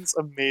questions,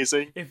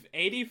 amazing. if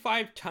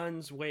 85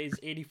 tons weighs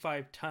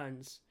 85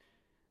 tons,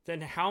 then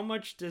how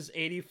much does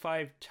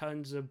 85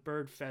 tons of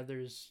bird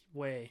feathers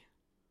weigh?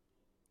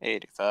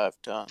 85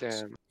 tons.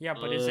 Damn. Yeah,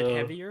 but is it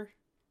heavier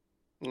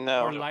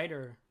No. or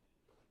lighter?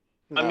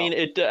 I mean,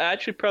 it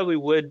actually probably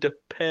would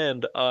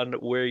depend on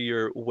where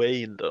you're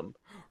weighing them.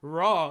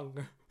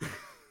 Wrong.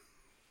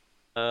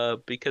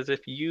 Because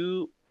if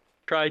you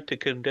tried to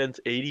condense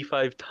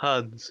 85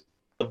 tons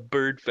of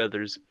bird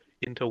feathers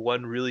into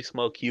one really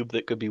small cube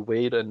that could be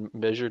weighed and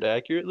measured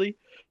accurately,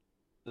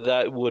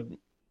 that would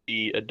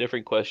be a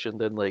different question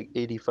than like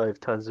 85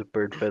 tons of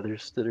bird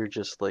feathers that are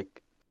just like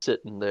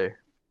sitting there.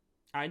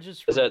 I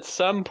just Because at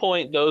some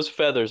point, those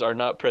feathers are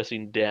not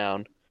pressing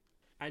down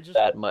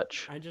that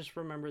much. I just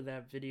remember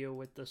that video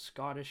with the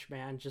Scottish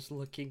man just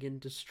looking in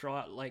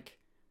distraught like,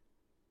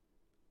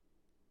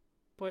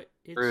 but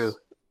it's True.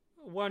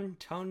 1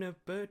 ton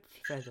of bird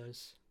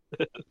feathers.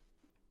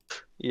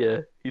 Yeah,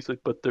 he's like,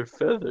 but they're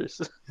feathers.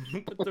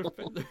 But they're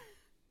feathers.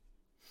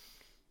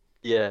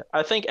 Yeah,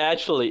 I think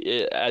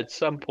actually at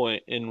some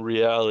point in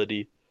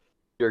reality,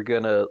 you're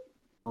gonna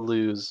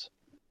lose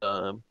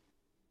the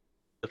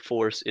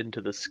force into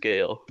the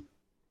scale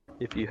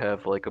if you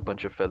have like a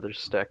bunch of feathers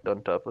stacked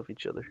on top of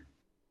each other.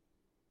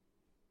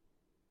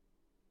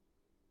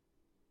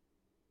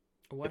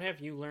 What have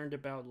you learned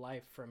about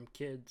life from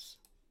kids?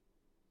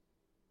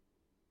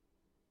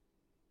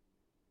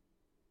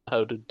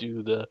 How to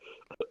do the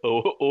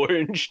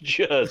orange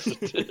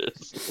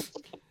justice.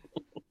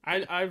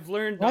 I've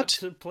learned What? not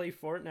to play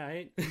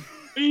Fortnite.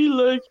 We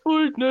like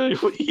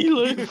Fortnite. We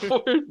like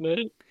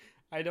Fortnite.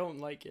 I don't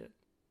like it.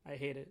 I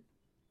hate it.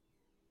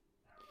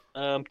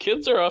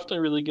 Kids are often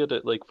really good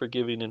at like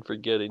forgiving and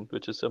forgetting,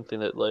 which is something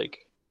that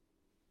like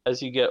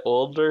as you get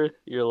older,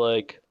 you're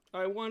like,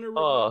 I want to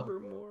Oh.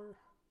 remember more.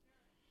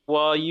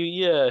 well,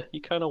 you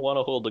kind of want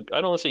to hold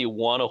I don't want to say you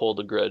want to hold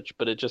a grudge,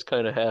 but it just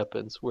kind of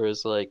happens.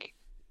 Whereas like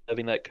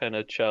having that kind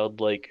of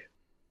childlike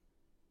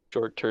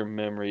short-term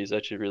memory is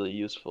actually really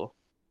useful.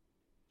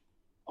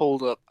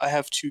 Hold up. I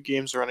have 2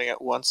 games running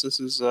at once. This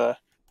is a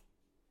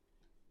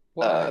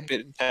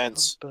bit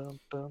intense. Bum,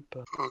 bum,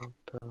 bum, bum,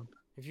 bum.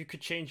 If you could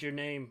change your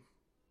name,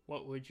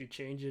 what would you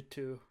change it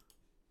to?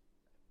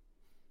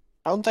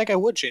 I don't think I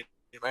would change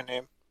my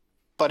name.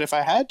 But if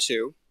I had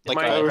to, like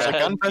if might there was a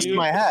have gun pressed to. in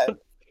my head,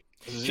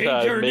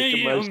 Change your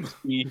making my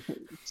name.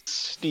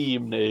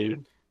 Steam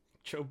name.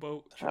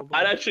 Chobo.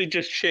 I'd actually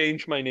just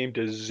change my name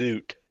to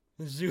Zoot.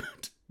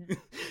 Zoot.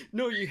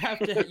 No, you have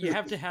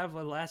to have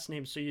a last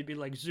name, so you'd be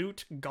like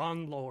Zoot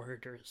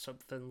Gonlord or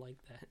something like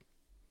that.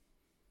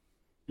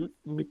 Zoot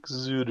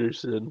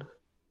McZooterson.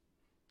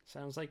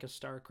 Sounds like a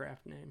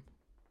StarCraft name.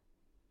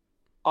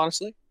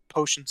 honestly,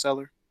 potion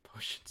seller.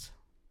 Potions.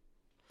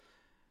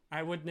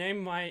 I would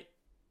name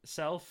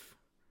myself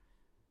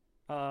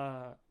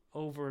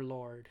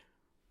Overlord.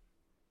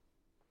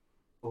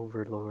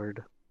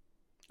 Overlord.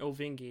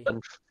 Ovingi.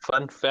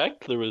 Fun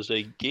fact, there was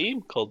a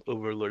game called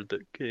Overlord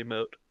that came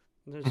out.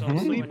 There's Mhm.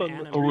 also Leave an on the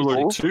anime.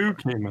 Overlord 2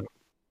 came out.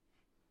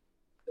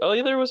 Oh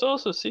yeah, there was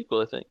also a sequel,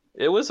 I think.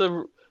 It was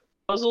a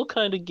puzzle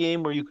kind of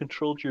game where you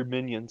controlled your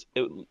minions.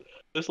 It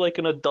was like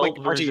an adult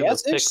Like version of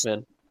RTS-ish?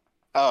 Pikmin.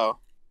 Oh,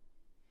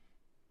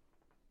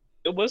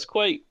 It was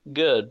quite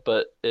good,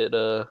 but it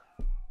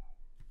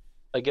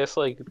I guess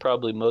like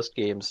probably most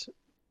games,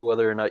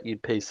 whether or not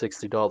you'd pay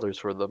 $60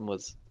 for them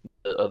was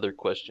the other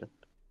question.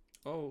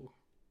 Oh.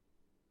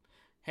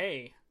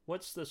 Hey,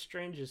 what's the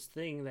strangest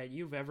thing that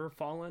you've ever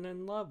fallen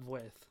in love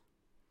with?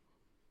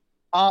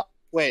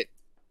 wait.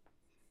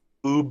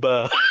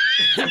 Booba.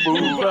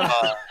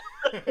 Booba.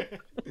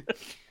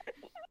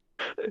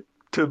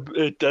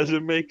 It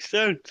doesn't make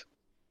sense.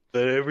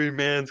 But every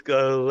man's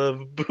gotta love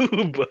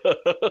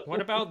Booba.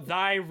 What about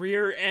thy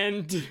rear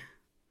end?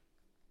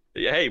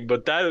 Hey,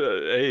 but that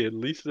hey, at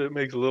least it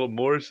makes a little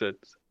more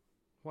sense.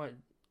 What?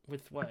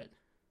 With what?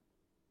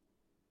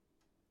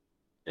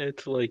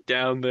 It's like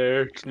down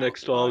there, it's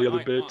next to all the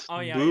other bits.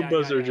 yeah,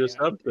 Boobas are yeah, just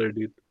yeah. up there,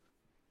 dude.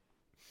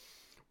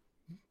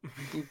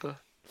 Booba.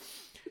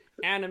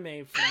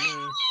 Anime for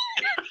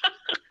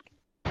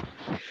me.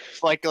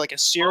 like a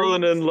series.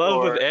 Falling in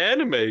love or... with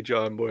anime,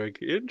 John Borg.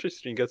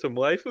 Interesting. Got some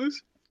waifus?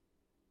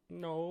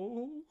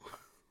 No.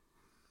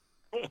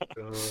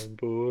 John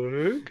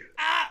Borg.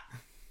 Ah!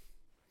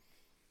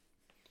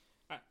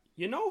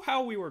 You know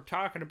how we were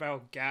talking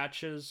about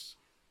gachas?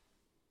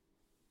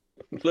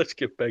 Let's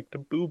get back to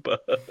Booba.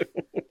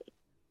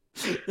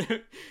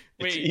 Wait.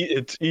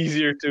 It's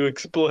easier to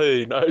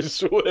explain, I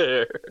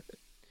swear.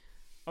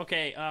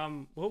 Okay,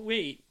 well,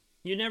 wait.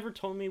 You never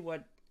told me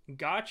what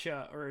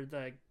gotcha or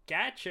the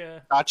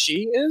gacha.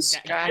 Gachi is?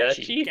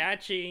 Gachi?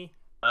 Gachi.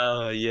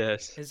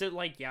 Yes. Is it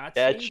like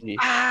Yahtzee?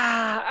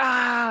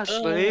 Gachi.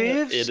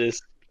 Slaves.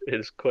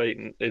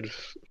 It is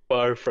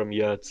far from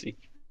Yahtzee.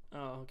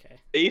 Oh, okay.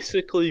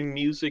 Basically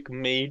music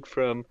made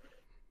from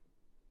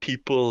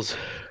people's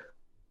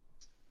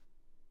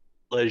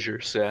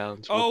pleasure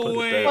sounds. Oh, put it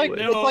wait, that Like, way.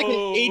 no. it's like an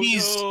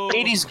 80s, no.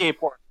 80s gay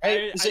porn,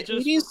 right? Is it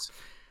 80s?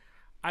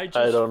 I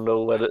don't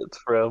know what it's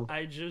from.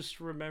 I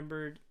just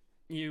remembered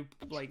you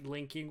like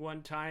linking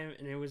one time,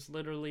 and it was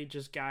literally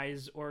just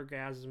guys'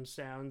 orgasm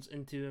sounds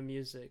into the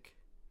music.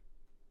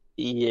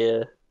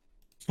 Yeah.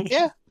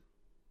 Yeah.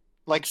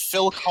 Like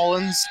Phil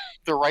Collins,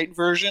 the right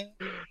version.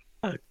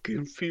 I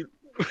can feel.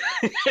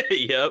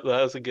 Yep,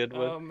 that was a good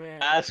one. Oh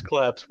man. Ass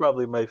clap's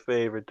probably my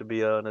favorite, to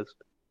be honest.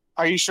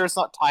 Are you sure it's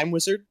not Time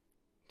Wizard?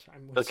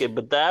 Time was- Okay,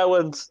 but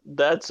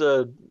that's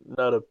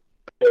not a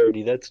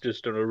parody. That's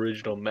just an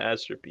original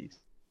masterpiece.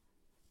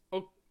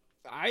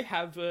 I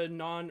have a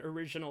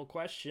non-original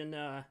question.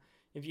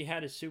 If you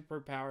had a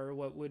superpower,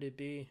 what would it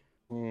be?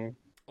 I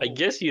Oh,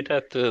 guess you'd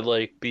have to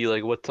be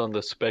like, what's on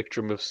the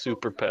spectrum of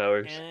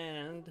superpowers?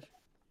 And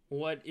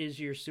what is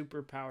your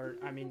superpower?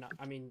 I mean,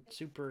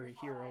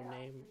 superhero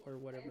name or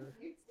whatever.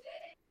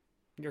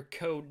 Your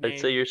code name. I'd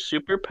say your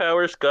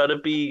superpower's gotta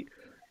be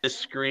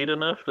discreet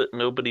enough that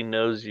nobody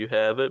knows you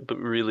have it, but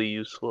really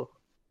useful.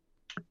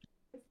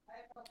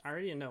 I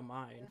already know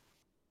mine.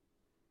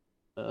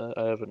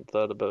 I haven't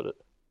thought about it.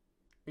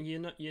 You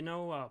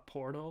know,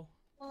 Portal.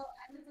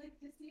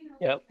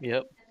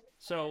 Yep.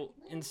 So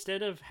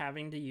instead of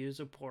having to use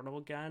a portal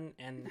gun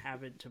and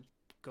have it to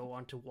go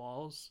onto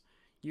walls,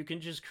 you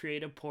can just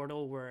create a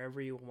portal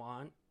wherever you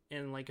want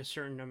in like a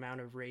certain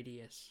amount of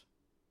radius.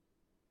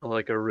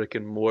 Like a Rick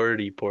and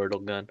Morty portal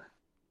gun.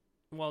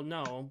 Well,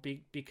 no,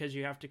 because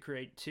you have to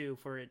create two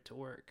for it to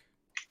work.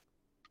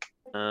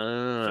 So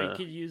you Ah,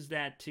 could use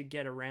that to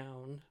get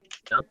around,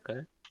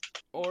 okay.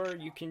 or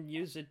you can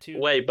use it to.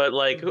 Wait, but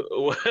like,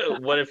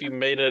 what if you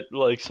made it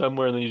like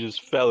somewhere and then you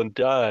just fell and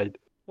died?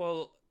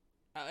 Well,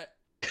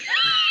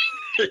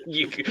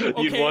 You'd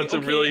Okay, want some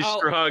okay, really I'll-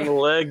 strong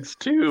legs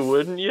too,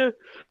 wouldn't you?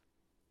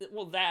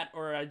 well, that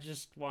or I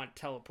just want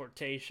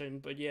teleportation.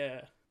 But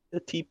yeah, A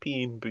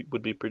TP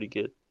would be pretty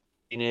good.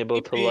 Being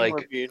able to TPing like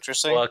would be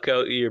interesting. walk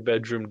out your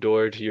bedroom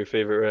door to your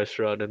favorite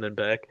restaurant and then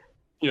back.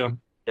 Yeah.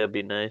 That'd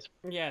be nice.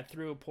 yeah,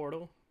 through a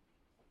portal.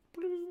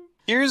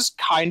 Here's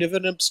kind of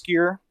an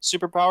obscure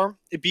superpower.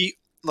 It'd be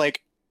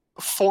like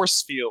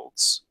force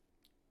fields.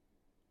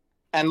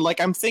 And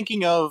like I'm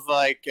thinking of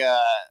I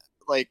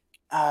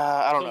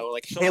don't So- know,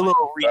 like so Halo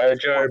Reach. Jar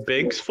Jar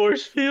Binks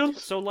force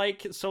fields? So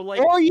like.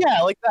 Oh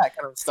yeah, like that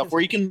kind of stuff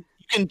where you can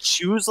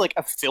choose like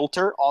a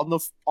filter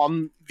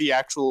on the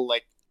actual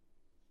like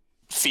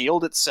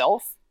field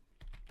itself.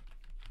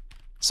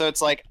 So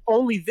it's like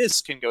only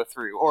this can go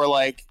through, or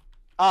like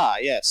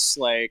yes,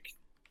 like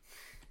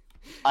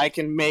I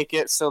can make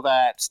it so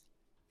that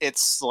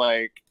it's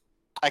like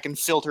I can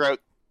filter out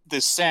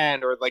this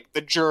sand or like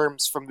the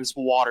germs from this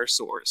water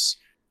source,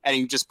 and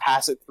you just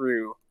pass it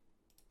through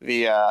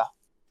the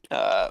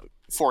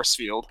force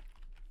field.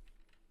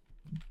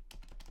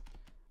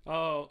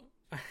 Oh,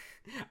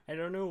 I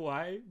don't know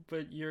why,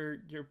 but your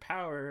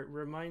power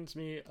reminds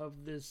me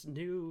of this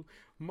new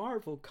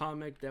Marvel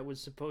comic that was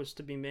supposed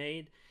to be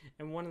made,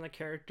 and one of the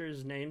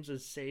characters' names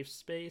is Safe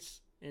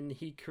Space, and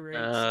he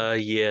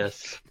creates.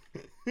 Yes.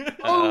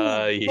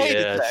 Oh, wait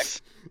a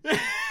Yes.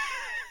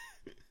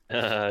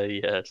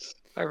 Yes.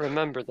 I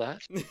remember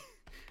that.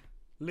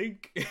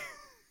 Link.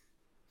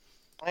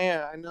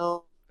 Yeah, I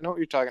know what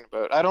you're talking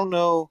about. I don't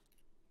know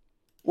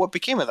what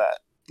became of that.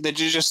 Did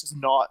you just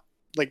not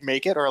like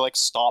make it or like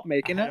stop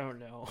making I it? don't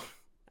know.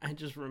 I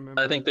just remember.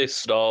 I think they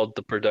stalled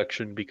the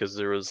production because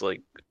there was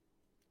like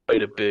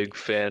quite a big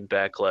fan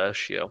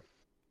backlash, yeah.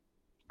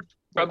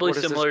 Probably what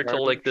is this similar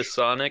to like the garbage?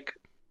 Sonic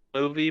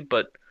movie,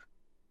 but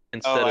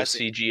instead I of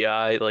see.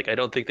 CGI, like I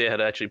don't think they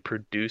had actually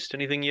produced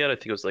anything yet. I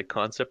think it was like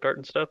concept art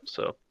and stuff,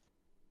 so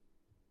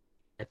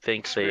I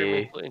think they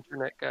Experimental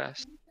internet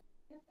gas.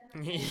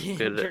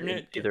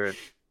 Internet. Either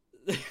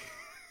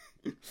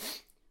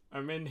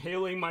I'm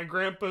inhaling my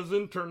grandpa's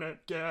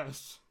internet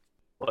gas.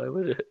 why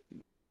would it?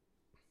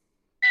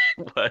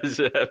 Why does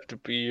it have to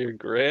be your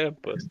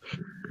grandpa's?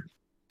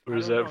 Or I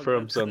is don't that know,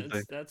 from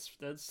something?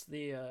 That's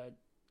the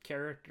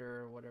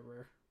character or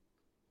whatever.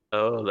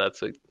 Oh,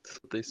 that's what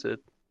they said.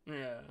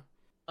 Yeah.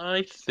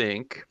 I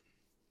think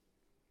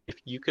if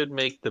you could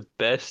make the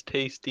best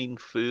tasting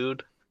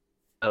food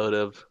out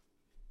of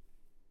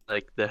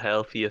like the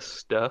healthiest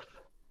stuff,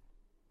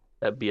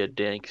 that'd be a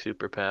dank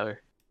superpower.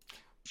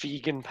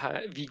 Vegan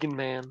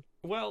man.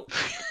 Well,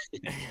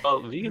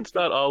 Well, vegan's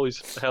not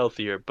always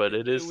healthier, but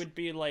it it is would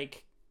be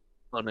like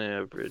on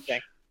average. Okay.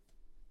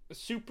 a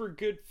super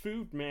good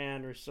food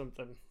man or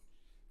something,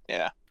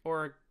 Yeah.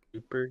 or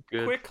Super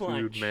good quick food,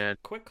 lunch. man.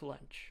 Quick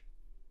lunch.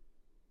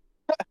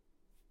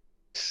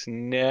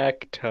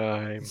 Snack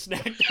time.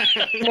 Snack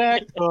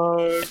Snack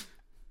time.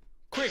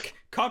 Quick,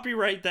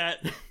 copyright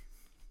that.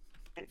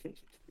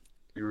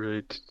 You're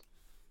right.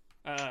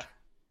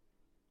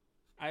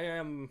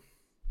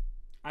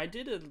 I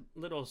did a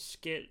little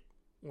skit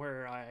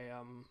where I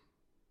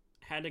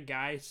had a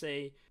guy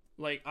say,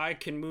 like, I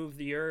can move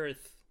the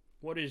earth.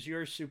 What is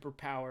your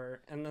superpower?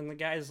 And then the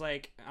guy's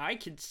like, I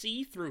can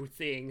see through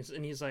things.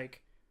 And he's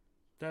like,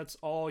 that's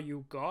all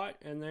you got?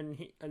 And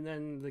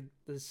then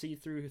the see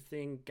through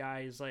thing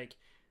guy is like,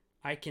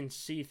 I can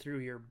see through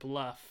your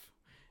bluff.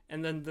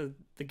 And then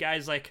the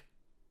guy's like,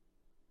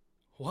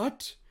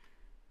 what?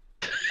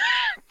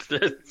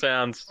 This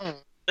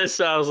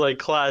sounds like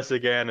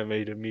classic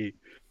anime to me.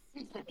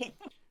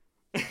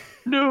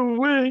 No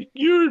way,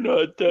 you're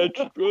not that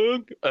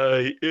strong.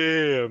 I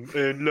am,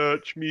 and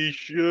let me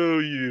show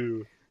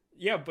you.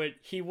 Yeah, but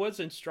he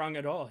wasn't strong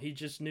at all. He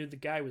just knew the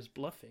guy was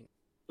bluffing.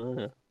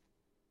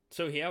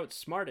 So he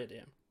outsmarted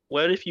him.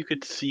 What if you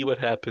could see what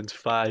happens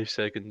 5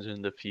 seconds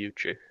in the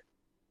future?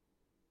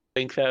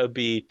 Think that would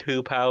be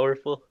too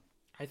powerful?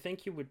 I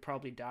think you would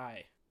probably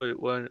die. Wait,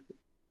 what?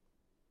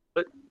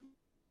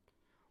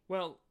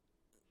 Well,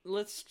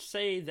 let's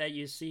say that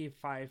you see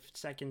 5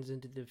 seconds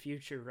into the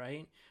future,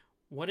 right?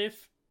 What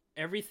if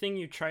everything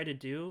you try to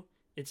do,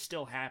 it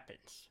still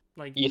happens?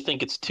 Like, You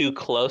think it's too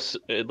close?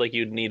 Like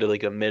you'd need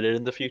like a minute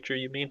in the future,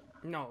 you mean?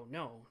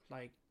 no.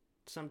 Like,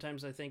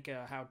 sometimes I think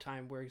how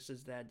time works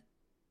is that,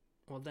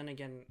 well, then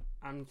again,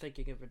 I'm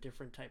thinking of a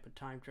different type of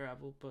time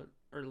travel,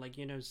 or like,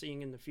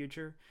 seeing in the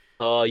future.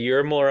 Oh,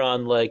 you're more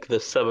on like the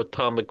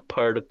subatomic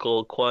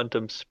particle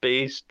quantum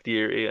space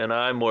theory, and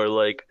I'm more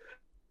like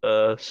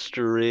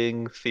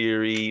string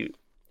theory.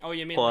 Oh,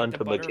 you mean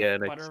Quantum like the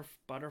mechanics.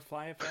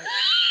 butterfly effect?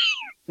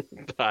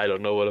 I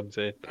don't know what I'm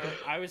saying.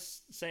 I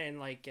was saying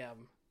like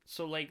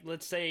so like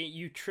let's say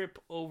you trip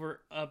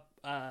over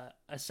a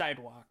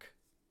sidewalk.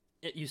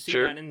 You see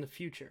Sure. that in the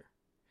future.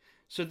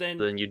 So then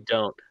Then you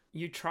don't.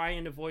 you try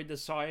and avoid the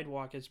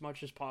sidewalk as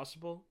much as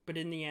possible, but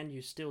in the end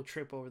you still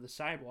trip over the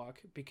sidewalk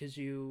because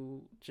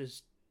you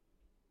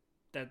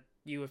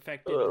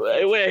affected the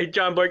future. Wait,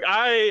 John Borg,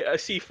 I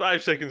see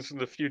 5 seconds in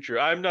the future.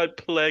 I'm not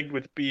plagued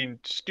with being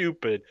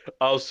stupid.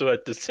 Also,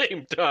 at the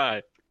same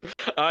time,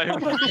 I'm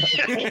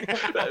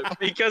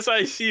because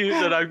I see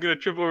that I'm gonna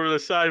trip over the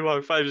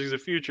sidewalk 5 seconds in the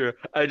future.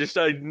 I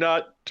decide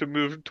not to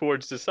move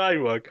towards the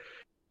sidewalk,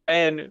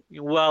 and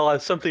while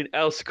something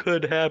else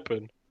could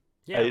happen,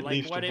 Yeah, I at like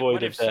least what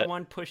avoided if that.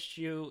 someone pushed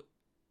you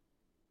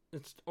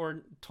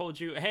or told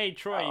you, "Hey,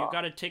 Troy, you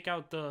got to take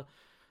out the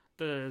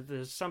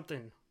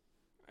something."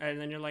 And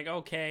then you're like,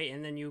 "Okay,"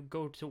 and then you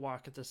go to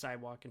walk at the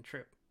sidewalk and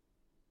trip.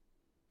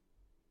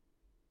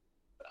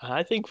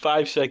 I think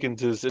 5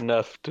 seconds is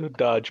enough to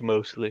dodge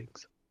most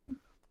things.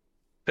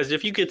 Because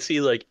if you could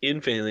see like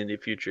infinitely in the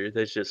future,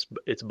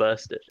 it's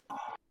busted.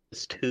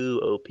 It's too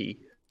OP.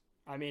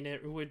 I mean,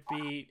 it would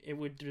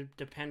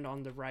depend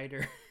on the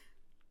writer.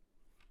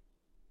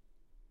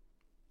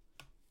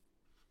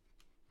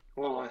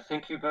 Well, I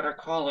think you better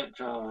call it,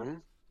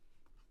 John.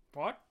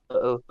 What?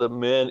 The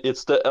man,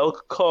 it's the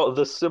elk call,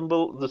 the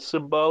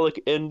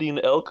symbolic ending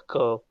elk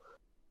call.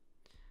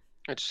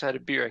 I just had a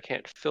beer. I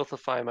can't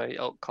filthify my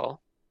elk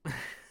call.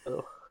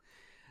 Oh.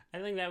 I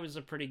think that was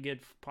a pretty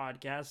good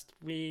podcast.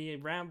 We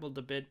rambled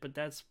a bit, but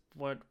that's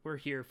what we're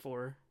here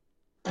for.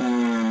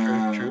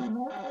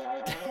 True.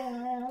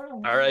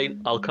 All right,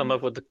 I'll come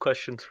up with the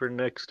questions for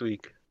next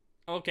week.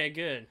 Okay,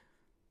 good.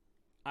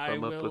 I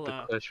Come up will. with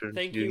the questions.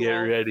 Thank you you get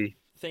all. ready.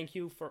 Thank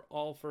you for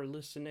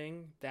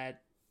listening.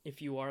 That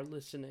if you are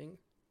listening.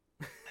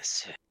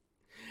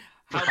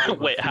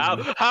 Wait,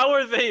 how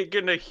are they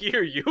gonna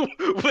hear you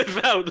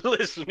without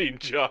listening,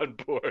 John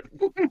Borg?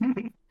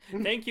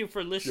 Thank you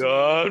for listening.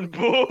 John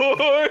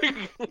Borg.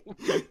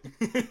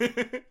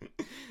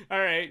 All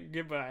right,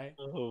 goodbye.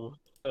 Oh,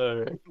 all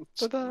right.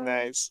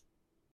 Nice.